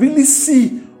you can really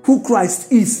see who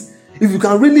Christ is, if you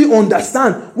can really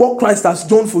understand what Christ has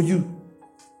done for you,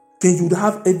 then you would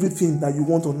have everything that you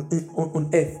want on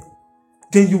earth.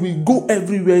 Then you will go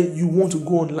everywhere you want to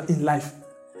go in life.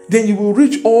 Then you will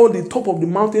reach all the top of the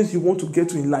mountains you want to get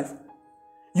to in life.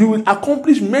 You will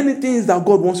accomplish many things that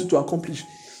God wants you to accomplish.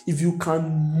 If you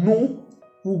can know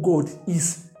who God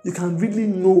is, you can really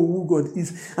know who God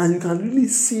is, and you can really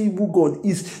see who God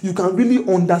is. You can really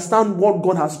understand what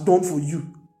God has done for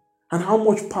you and how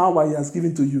much power He has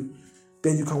given to you.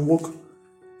 Then you can walk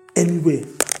anywhere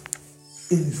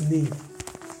in His name.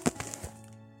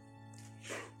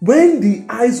 When the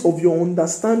eyes of your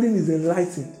understanding is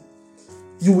enlightened,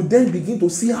 you will then begin to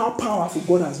see how powerful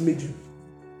God has made you.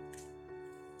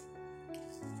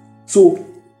 So,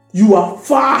 you are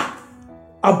far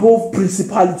above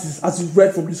principalities, as you've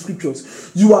read from the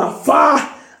scriptures. You are far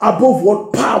above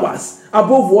what powers,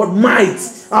 above what might,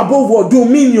 above what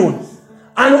dominion.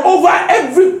 And over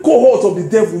every cohort of the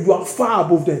devil, you are far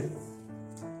above them.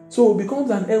 So it becomes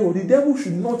an error. The devil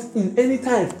should not in any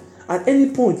time, at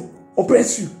any point,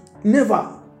 oppress you.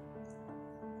 Never.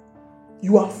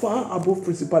 You are far above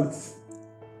principalities.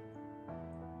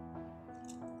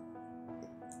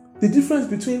 The difference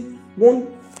between one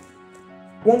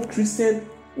Christian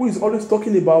who is always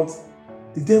talking about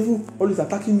the devil always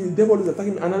attacking me, the devil always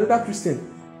attacking me, and another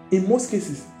Christian, in most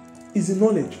cases, is the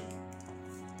knowledge.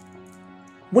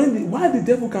 Why the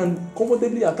devil can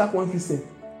comfortably attack one Christian,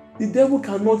 the devil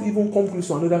cannot even come close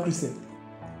to another Christian.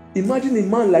 Imagine a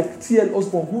man like T.L.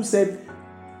 Osborne who said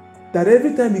that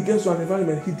every time he gets to an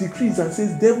environment, he decrees and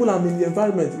says, "Devil, I'm in the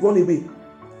environment, run away."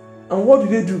 And what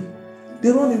do?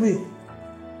 They run away.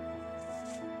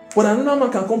 But another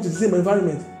man can come to the same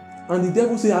environment and the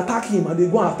devil say, "Attack him," and they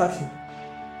go and attack him.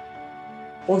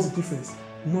 What's the difference?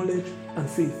 Knowledge and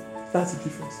faith. That's the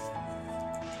difference.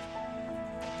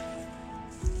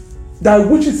 That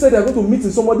witches said they're going to meet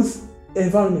in somebody's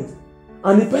environment,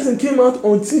 and the person came out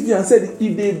on TV and said,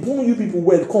 "If they burn you people,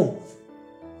 well, come."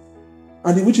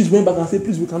 And the witches went back and said,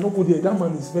 "Please, we cannot go there. That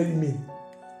man is very mean."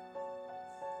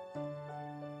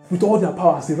 With all their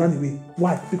powers, they ran away.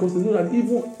 Why? Because they know that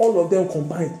even all of them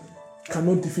combined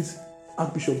cannot defeat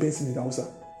Archbishop Benson in Hausa.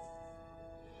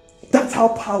 That's how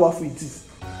powerful it is.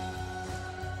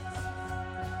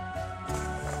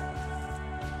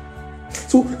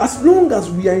 So as long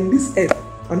as we are in this earth,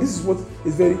 and this is what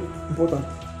is very important,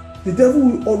 the devil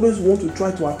will always want to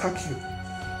try to attack you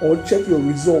or check your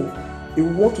resolve. He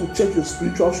will want to check your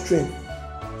spiritual strength.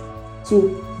 So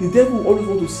the devil will always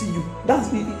want to see you.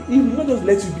 He will not just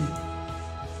let you be.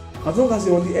 As long as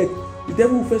you're on the earth, the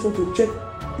devil will first want to check,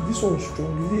 is this one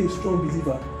strong? Is he a strong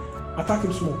believer? Attack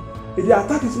him small. If they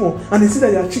attack him small and they see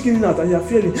that you are chickening out and you are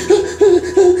fearing,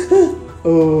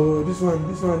 oh, this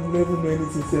one never know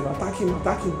anything. Say, attack him, and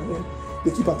then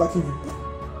they keep attacking you.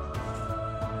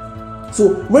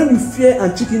 So when you fear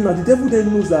and chicken out, the devil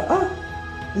then knows that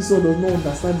this one does not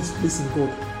understand his place in God.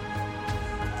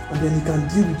 And then he can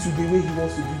deal with you the way he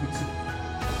wants to deal with you.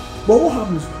 But what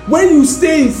happens? When you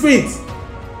stay in faith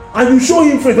and you show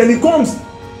him faith, and he comes,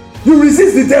 you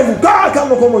resist the devil. God,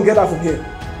 come and get out from here.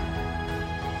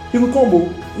 He will come,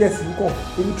 yes, he will come.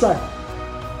 He will try.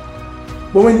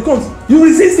 But when he comes, you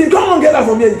resist him. Come on, get out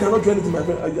from here. You cannot do anything, my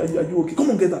friend. Are you okay? Come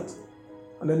on, get out.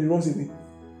 And then he runs away.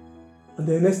 And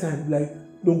then next time, like,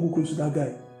 don't go close to that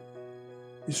guy.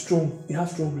 He's strong. He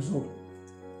has strong resolve.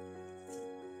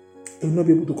 He will not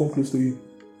be able to come close to you.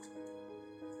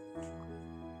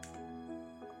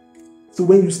 So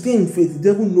when you stay in faith,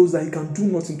 the devil knows that he can do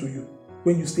nothing to you.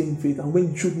 When you stay in faith and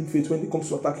when you show him faith, when he comes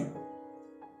to attack you,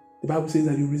 the Bible says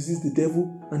that you resist the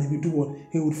devil and he will do what?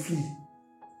 He will flee.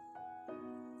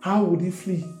 How would he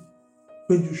flee?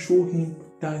 When you show him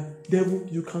that, devil,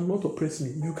 you cannot oppress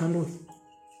me. You cannot.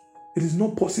 It is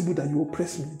not possible that you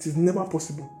oppress me. It is never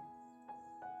possible.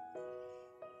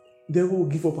 The devil will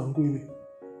give up and go away.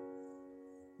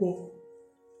 Well,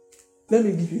 let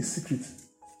me give you a secret.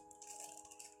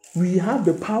 We have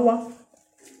the power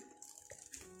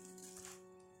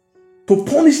to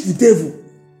punish the devil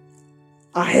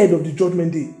ahead of the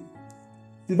judgment day.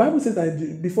 The Bible says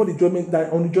that before the judgment,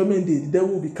 that on the judgment day, the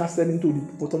devil will be casted into the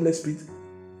bottomless pit,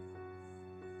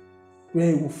 where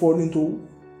he will fall into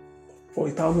for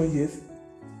 1,000 years.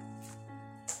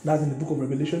 That's in the book of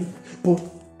Revelation. But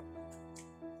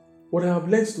what I have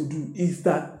learned to do is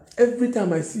that every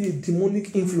time I see a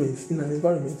demonic influence in an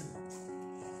environment,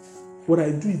 what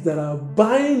I do is that I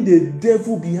bind the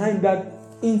devil behind that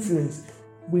influence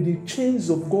with the chains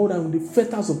of God and with the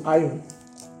fetters of iron.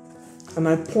 And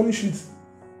I punish it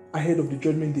ahead of the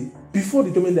judgment day. Before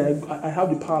the judgment day, I have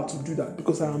the power to do that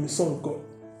because I am a son of God.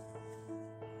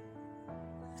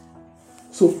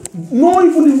 So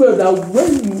know fully well that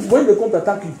when they come to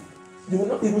attack you, you will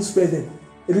not even spare them.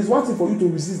 It is one thing for you to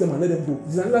resist them and let them go. It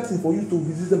is another thing for you to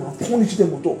resist them and punish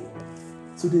them on top.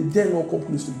 So they dare not come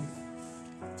close to you.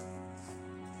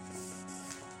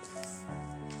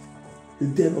 They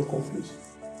dare not come close.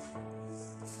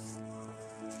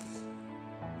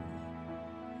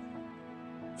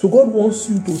 So God wants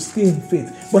you to stay in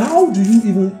faith. But how do you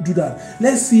even do that?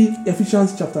 Let's see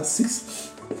Ephesians chapter 6.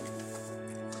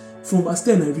 From verse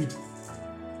 10 I read.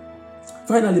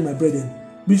 Finally, my brethren,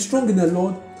 be strong in the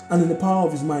Lord and in the power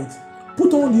of his might.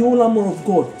 Put on the whole armor of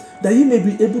God, that ye may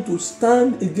be able to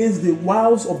stand against the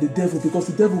wiles of the devil, because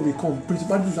the devil will come,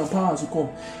 principalities and powers will come.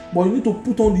 But you need to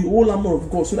put on the whole armor of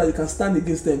God so that you can stand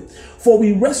against them. For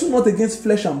we wrestle not against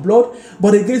flesh and blood,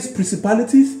 but against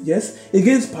principalities, yes,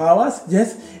 against powers,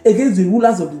 yes, against the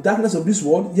rulers of the darkness of this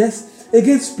world, yes,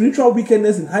 against spiritual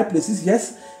wickedness in high places,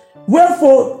 yes.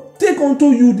 Wherefore, take unto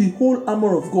you the whole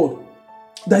armor of God,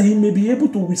 that ye may be able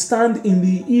to withstand in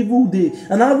the evil day,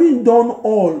 and having done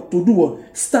all, to do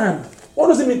what? Stand. What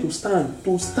does it mean to stand?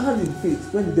 To stand in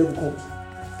faith when the devil comes.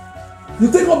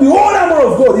 You take up the whole armor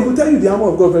of God. He will tell you the armor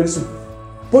of God very soon.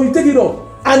 But you take it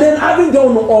up, and then having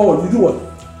done all, you do what?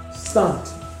 Stand.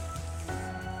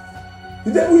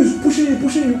 The devil is pushing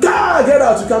you. Get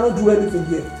out. You cannot do anything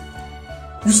here.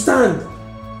 You stand.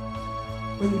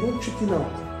 When you don't chicken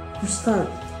out, you stand.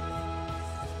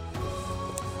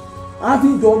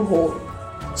 Having done all,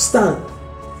 stand.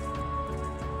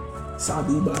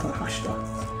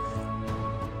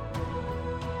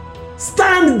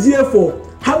 Stand therefore,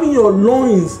 having your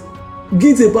loins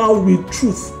girt about with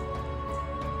truth.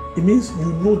 It means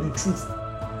you know the truth,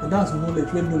 and that's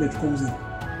knowledge. When knowledge comes in,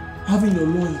 having your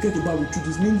loins girt about with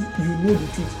truth, it means you know the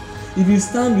truth. If you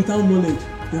stand without knowledge,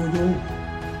 you're on your own.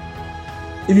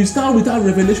 If you stand without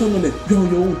revelation knowledge, you're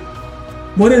on your own.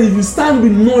 But then if you stand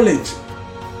with knowledge,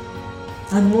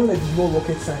 and knowledge is not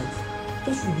rocket science,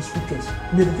 just read the scriptures,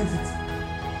 meditate it.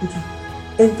 It will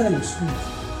enter your spirit.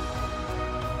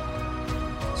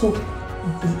 So,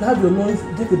 have your loins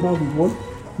girt about with what?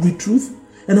 With truth.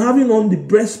 And having on the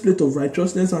breastplate of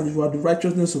righteousness, and you are the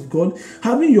righteousness of God.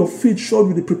 Having your feet shod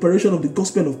with the preparation of the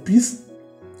gospel of peace.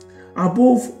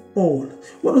 Above all.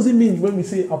 What does it mean when we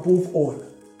say above all?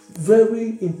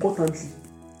 Very importantly,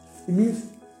 it means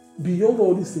beyond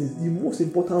all these things, the most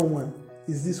important one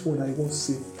is this one that I want to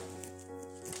say.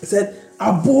 It said,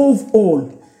 above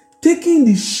all, taking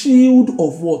the shield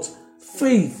of what?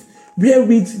 Faith,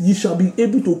 wherewith ye shall be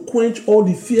able to quench all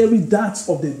the fiery darts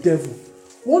of the devil.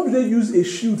 What do they use a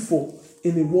shield for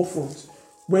in a war front?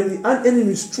 When the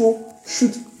enemy's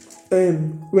shoot,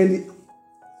 when the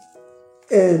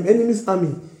enemy's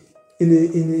army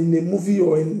in a movie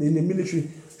or in the military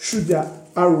shoot their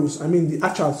arrows, the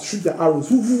archers shoot their arrows.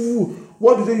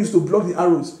 What do they use to block the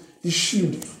arrows? The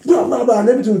shield. And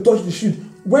everything will touch the shield.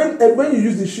 When you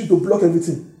use the shield to block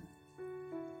everything,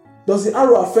 does the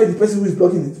arrow affect the person who is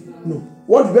blocking it? No.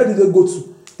 Where did they go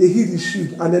to? They hit the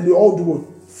shield, and then they all do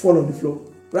what? Fall on the floor.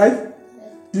 Right?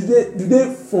 Do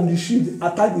they from the shield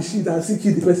attack the shield and still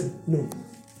kill the person? No.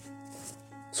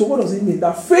 So what does it mean?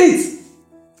 That faith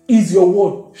is your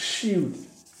word shield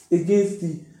against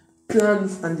the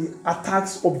plans and the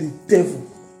attacks of the devil.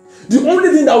 The only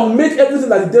thing that will make everything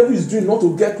that the devil is doing not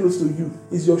to get close to you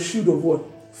is your shield of what?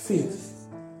 Faith.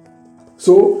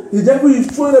 So the devil is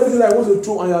throwing everything that he wants to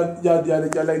throw, and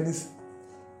you're like this.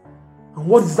 And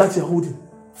what is that you're holding?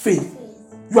 Faith.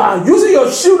 You are using your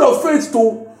shield of faith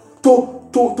to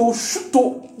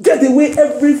get away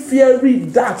every fiery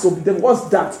darts of the devil. What's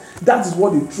that? That is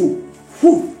what they throw.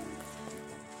 Whew.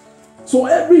 So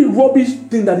every rubbish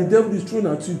thing that the devil is throwing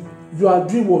at you, you are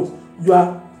doing what? You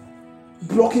are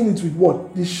blocking it with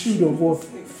what? The shield of what?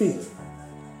 Faith.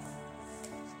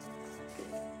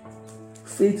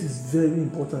 Faith is very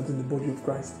important in the body of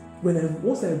Christ.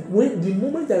 The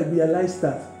moment I realized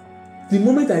that, the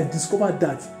moment I discovered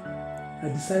that, I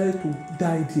decided to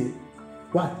die there.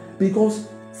 Why? Because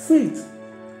faith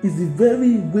is the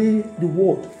very way the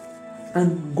world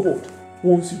and God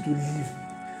wants you to live.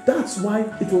 That's why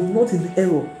it was not in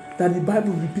error that the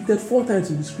Bible repeated 4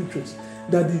 times in the scriptures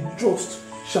that the just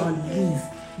shall live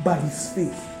by his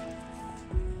faith.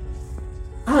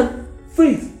 And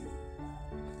faith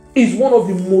is one of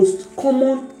the most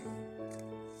common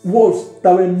words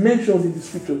that were mentioned in the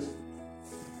scriptures.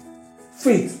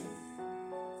 Faith.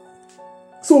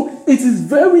 So it is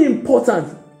very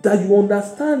important that you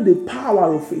understand the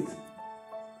power of faith.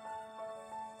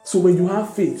 So when you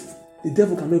have faith, the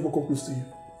devil can never come close to you.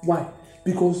 Why?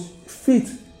 Because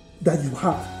faith that you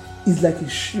have is like a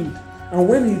shield. And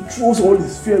when he throws all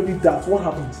his fiery darts, what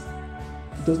happens?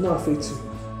 It does not affect you.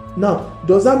 Now,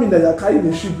 does that mean that you are carrying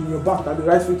a shield in your back that the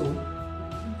right foot on?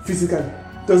 Physically.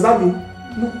 Does that mean?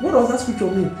 No. What does that scripture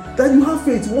mean? That you have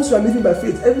faith. Once you are living by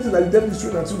faith, everything that the devil is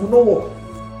throwing at you will not work.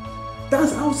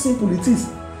 That's how simple it is.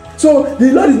 So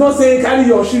the Lord is not saying carry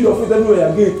your shield of faith everywhere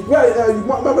again.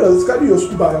 Remember, carry your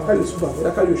school bag, carry your school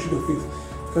bag, carry your shield of faith.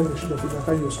 Carry your shield of faith,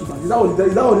 carry your school bag. Is that what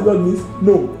the Lord means?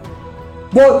 No.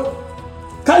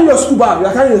 But carry your school bag,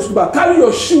 you're carrying your school bag. Carry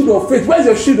your shield of faith. Where's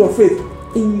your shield of faith?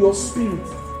 In your spirit.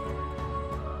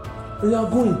 And you are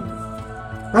going.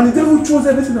 And the devil throws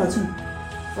everything at you.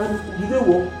 And you don't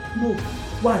walk? No.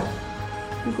 Why?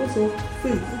 Because of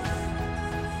faith.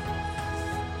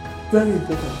 Very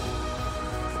important.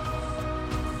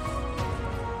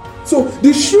 So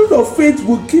the shield of faith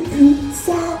will keep you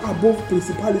far above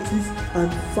principalities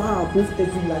and far above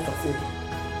every life affair.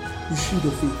 The shield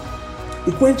of faith.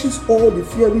 It quenches all the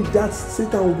fiery darts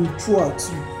Satan will throw at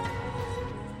you.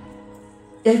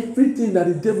 Everything that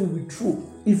the devil will throw,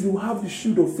 if you have the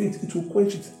shield of faith, it will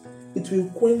quench it. It will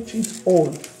quench it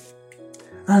all.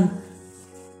 And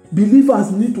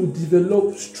believers need to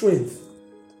develop strength.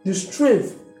 The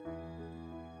strength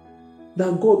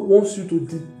that God wants you to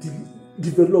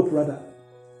develop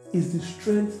is the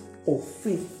strength of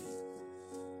faith.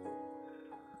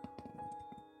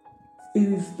 It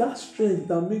is that strength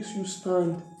that makes you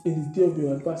stand in the day of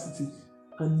your adversity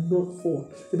and not fall.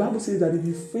 The Bible says that if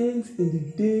you faint in the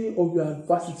day of your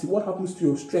adversity, what happens to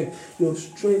your strength? Your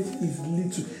strength is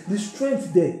little. The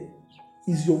strength there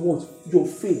is your what? Your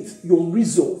faith, your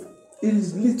resolve. It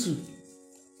is little.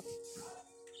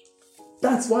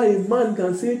 That's why a man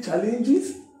can say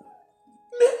challenges.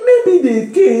 Maybe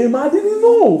they came, I didn't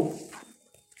know.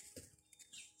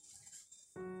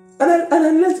 And I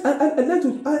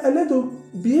learned to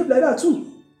behave like that too.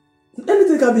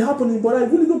 Anything can be happening, but I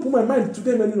really don't put my mind to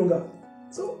them any longer.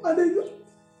 So,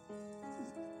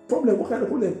 problem, what kind of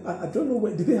problem? I don't know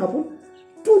where. Did it happen?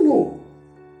 Don't know.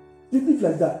 You live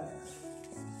like that.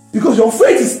 Because your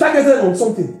faith is targeted on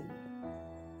something.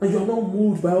 And you are not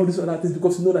moved by all these other things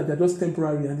because you know that they are just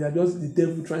temporary and they are just the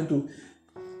devil trying to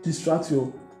distract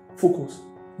your focus.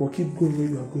 But keep going where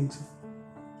you are going to.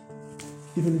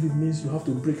 Even if it means you have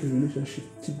to break a relationship,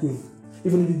 keep going.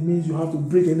 Even if it means you have to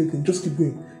break anything, just keep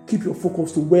going. Keep your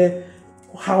focus to where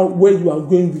you are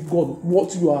going with God,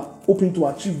 what you are hoping to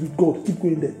achieve with God. Keep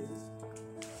going there.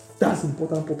 That's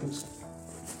important purpose.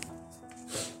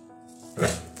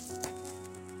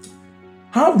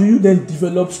 How do you then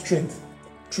develop strength?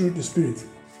 Through the Spirit.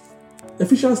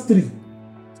 Ephesians 3,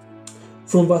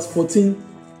 from verse 14,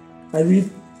 I read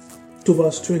to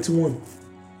verse 21.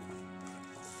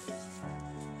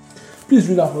 Please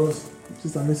read that for us,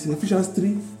 Sister Mercy. Ephesians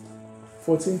 3,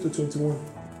 14 to 21.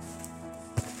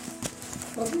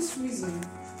 For this reason,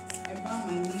 I bow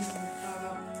my knees to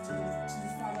the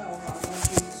Father of our Lord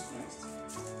Jesus Christ,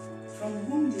 from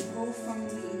whom the whole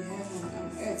family in heaven and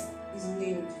earth is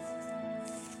named.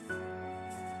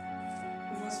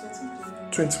 Verse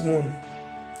 21.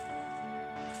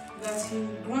 That he will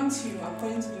grant you,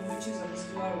 according to the riches of his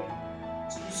glory,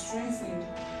 to be strengthened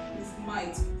with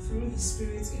might through his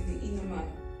Spirit in the inner man,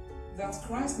 that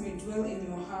Christ may dwell in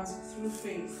your hearts through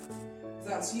faith,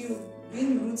 that you,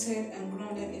 being rooted and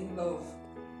grounded in love,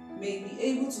 may be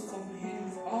able to comprehend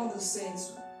with all the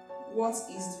saints what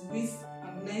is the width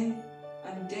and length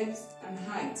and depth and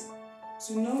height,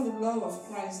 to know the love of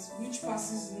Christ which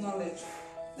passes knowledge,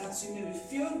 that you may be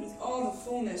filled with all the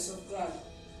fullness of God.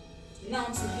 Now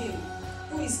to him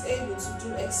who is able to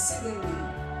do exceedingly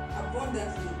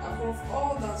abundantly above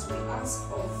all that we ask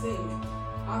or think,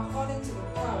 according to the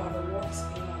power that works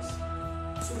in us.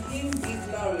 To him be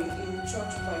glory in the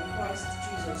church by Christ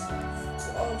Jesus,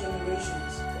 to all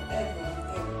generations, forever and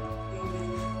ever.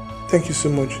 Amen. Thank you so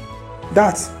much.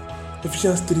 That's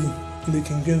Ephesians 3 in the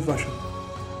King James Version.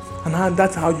 And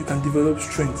that's how you can develop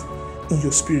strength in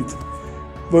your spirit.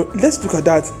 But let's look at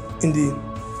that in the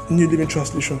New Living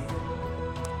Translation.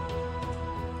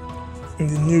 In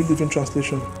the New Living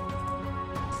Translation,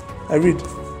 I read,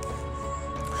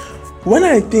 when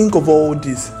I think of all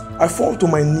this, I fall to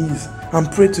my knees and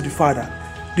pray to the Father,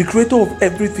 the creator of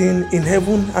everything in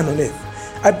heaven and on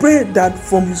earth. I pray that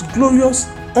from his glorious,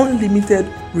 unlimited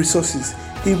resources,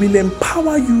 he will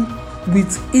empower you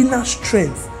with inner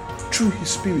strength through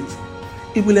his Spirit.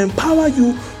 He will empower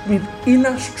you with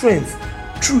inner strength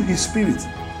through his Spirit.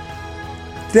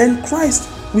 Then Christ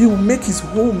will make his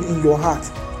home in your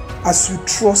heart as you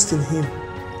trust in him.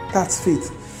 That's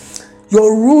faith.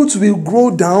 Your roots will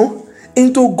grow down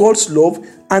into God's love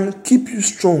and keep you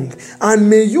strong. And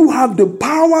may you have the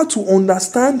power to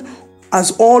understand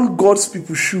as all God's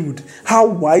people should. How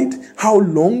wide, how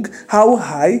long, how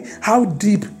high, how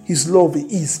deep his love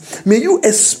is. May you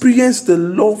experience the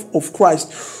love of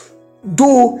Christ.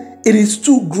 Though it is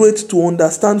too great to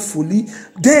understand fully,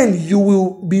 then you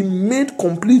will be made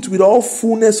complete with all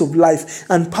fullness of life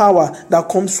and power that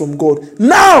comes from God.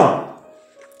 Now,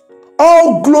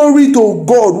 all glory to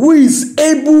God, who is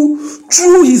able,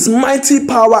 through his mighty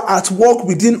power at work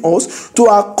within us, to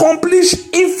accomplish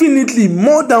infinitely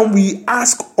more than we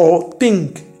ask or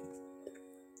think.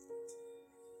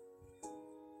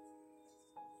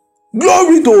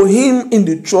 Glory to him in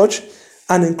the church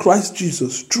and in Christ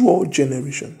Jesus through all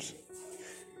generations.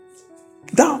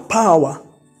 That power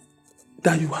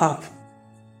that you have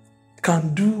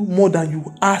can do more than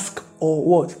you ask or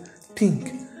what?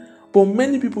 Think. But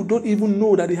many people don't even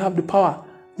know that they have the power,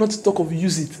 not to talk of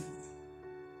use it.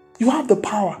 You have the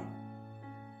power.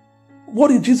 What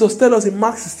did Jesus tell us in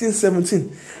Mark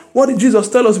 16:17? What did Jesus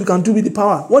tell us we can do with the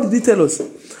power? What did he tell us?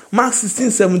 Mark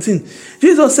 16:17.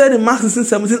 Jesus said in Mark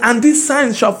 16:17, and these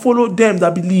signs shall follow them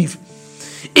that believe.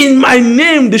 In my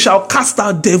name they shall cast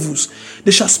out devils.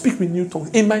 They shall speak with new tongues.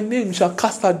 In my name they shall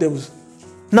cast out devils.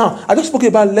 Now, I just spoke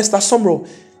about Lester Sumrall.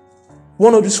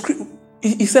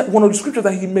 He said one of the scriptures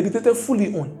that he meditated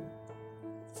fully on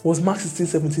was Mark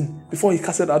 16:17 before he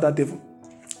casted out that devil.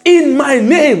 In my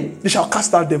name they shall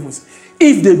cast out devils.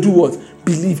 If they do what?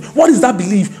 Believe. What is that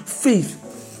belief? Faith.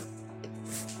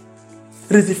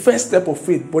 It is the first step of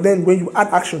faith, but then when you add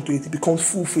action to it, it becomes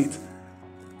full faith.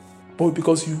 But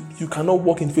because you cannot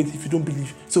walk in faith if you don't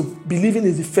believe. So believing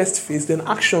is the first phase, then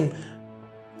action,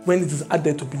 when it is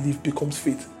added to belief, becomes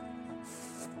faith.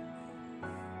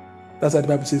 That's why the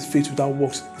Bible says faith without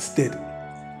works is dead.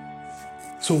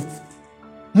 So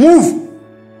move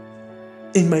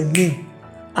in my name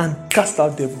and cast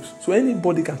out devils. So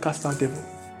anybody can cast out devils.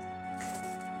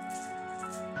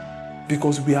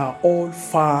 Because we are all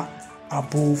far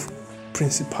above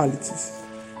principalities.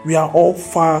 We are all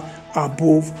far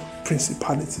above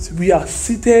principalities. We are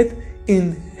seated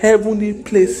in heavenly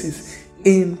places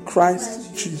in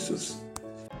Christ Jesus.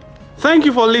 Thank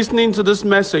you for listening to this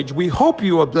message. We hope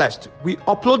you are blessed. We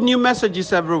upload new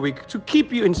messages every week to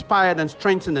keep you inspired and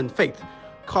strengthened in faith.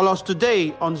 Call us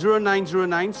today on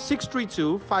 0909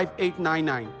 632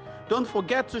 5899. Don't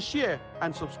forget to share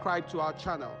and subscribe to our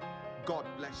channel. God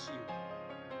bless you.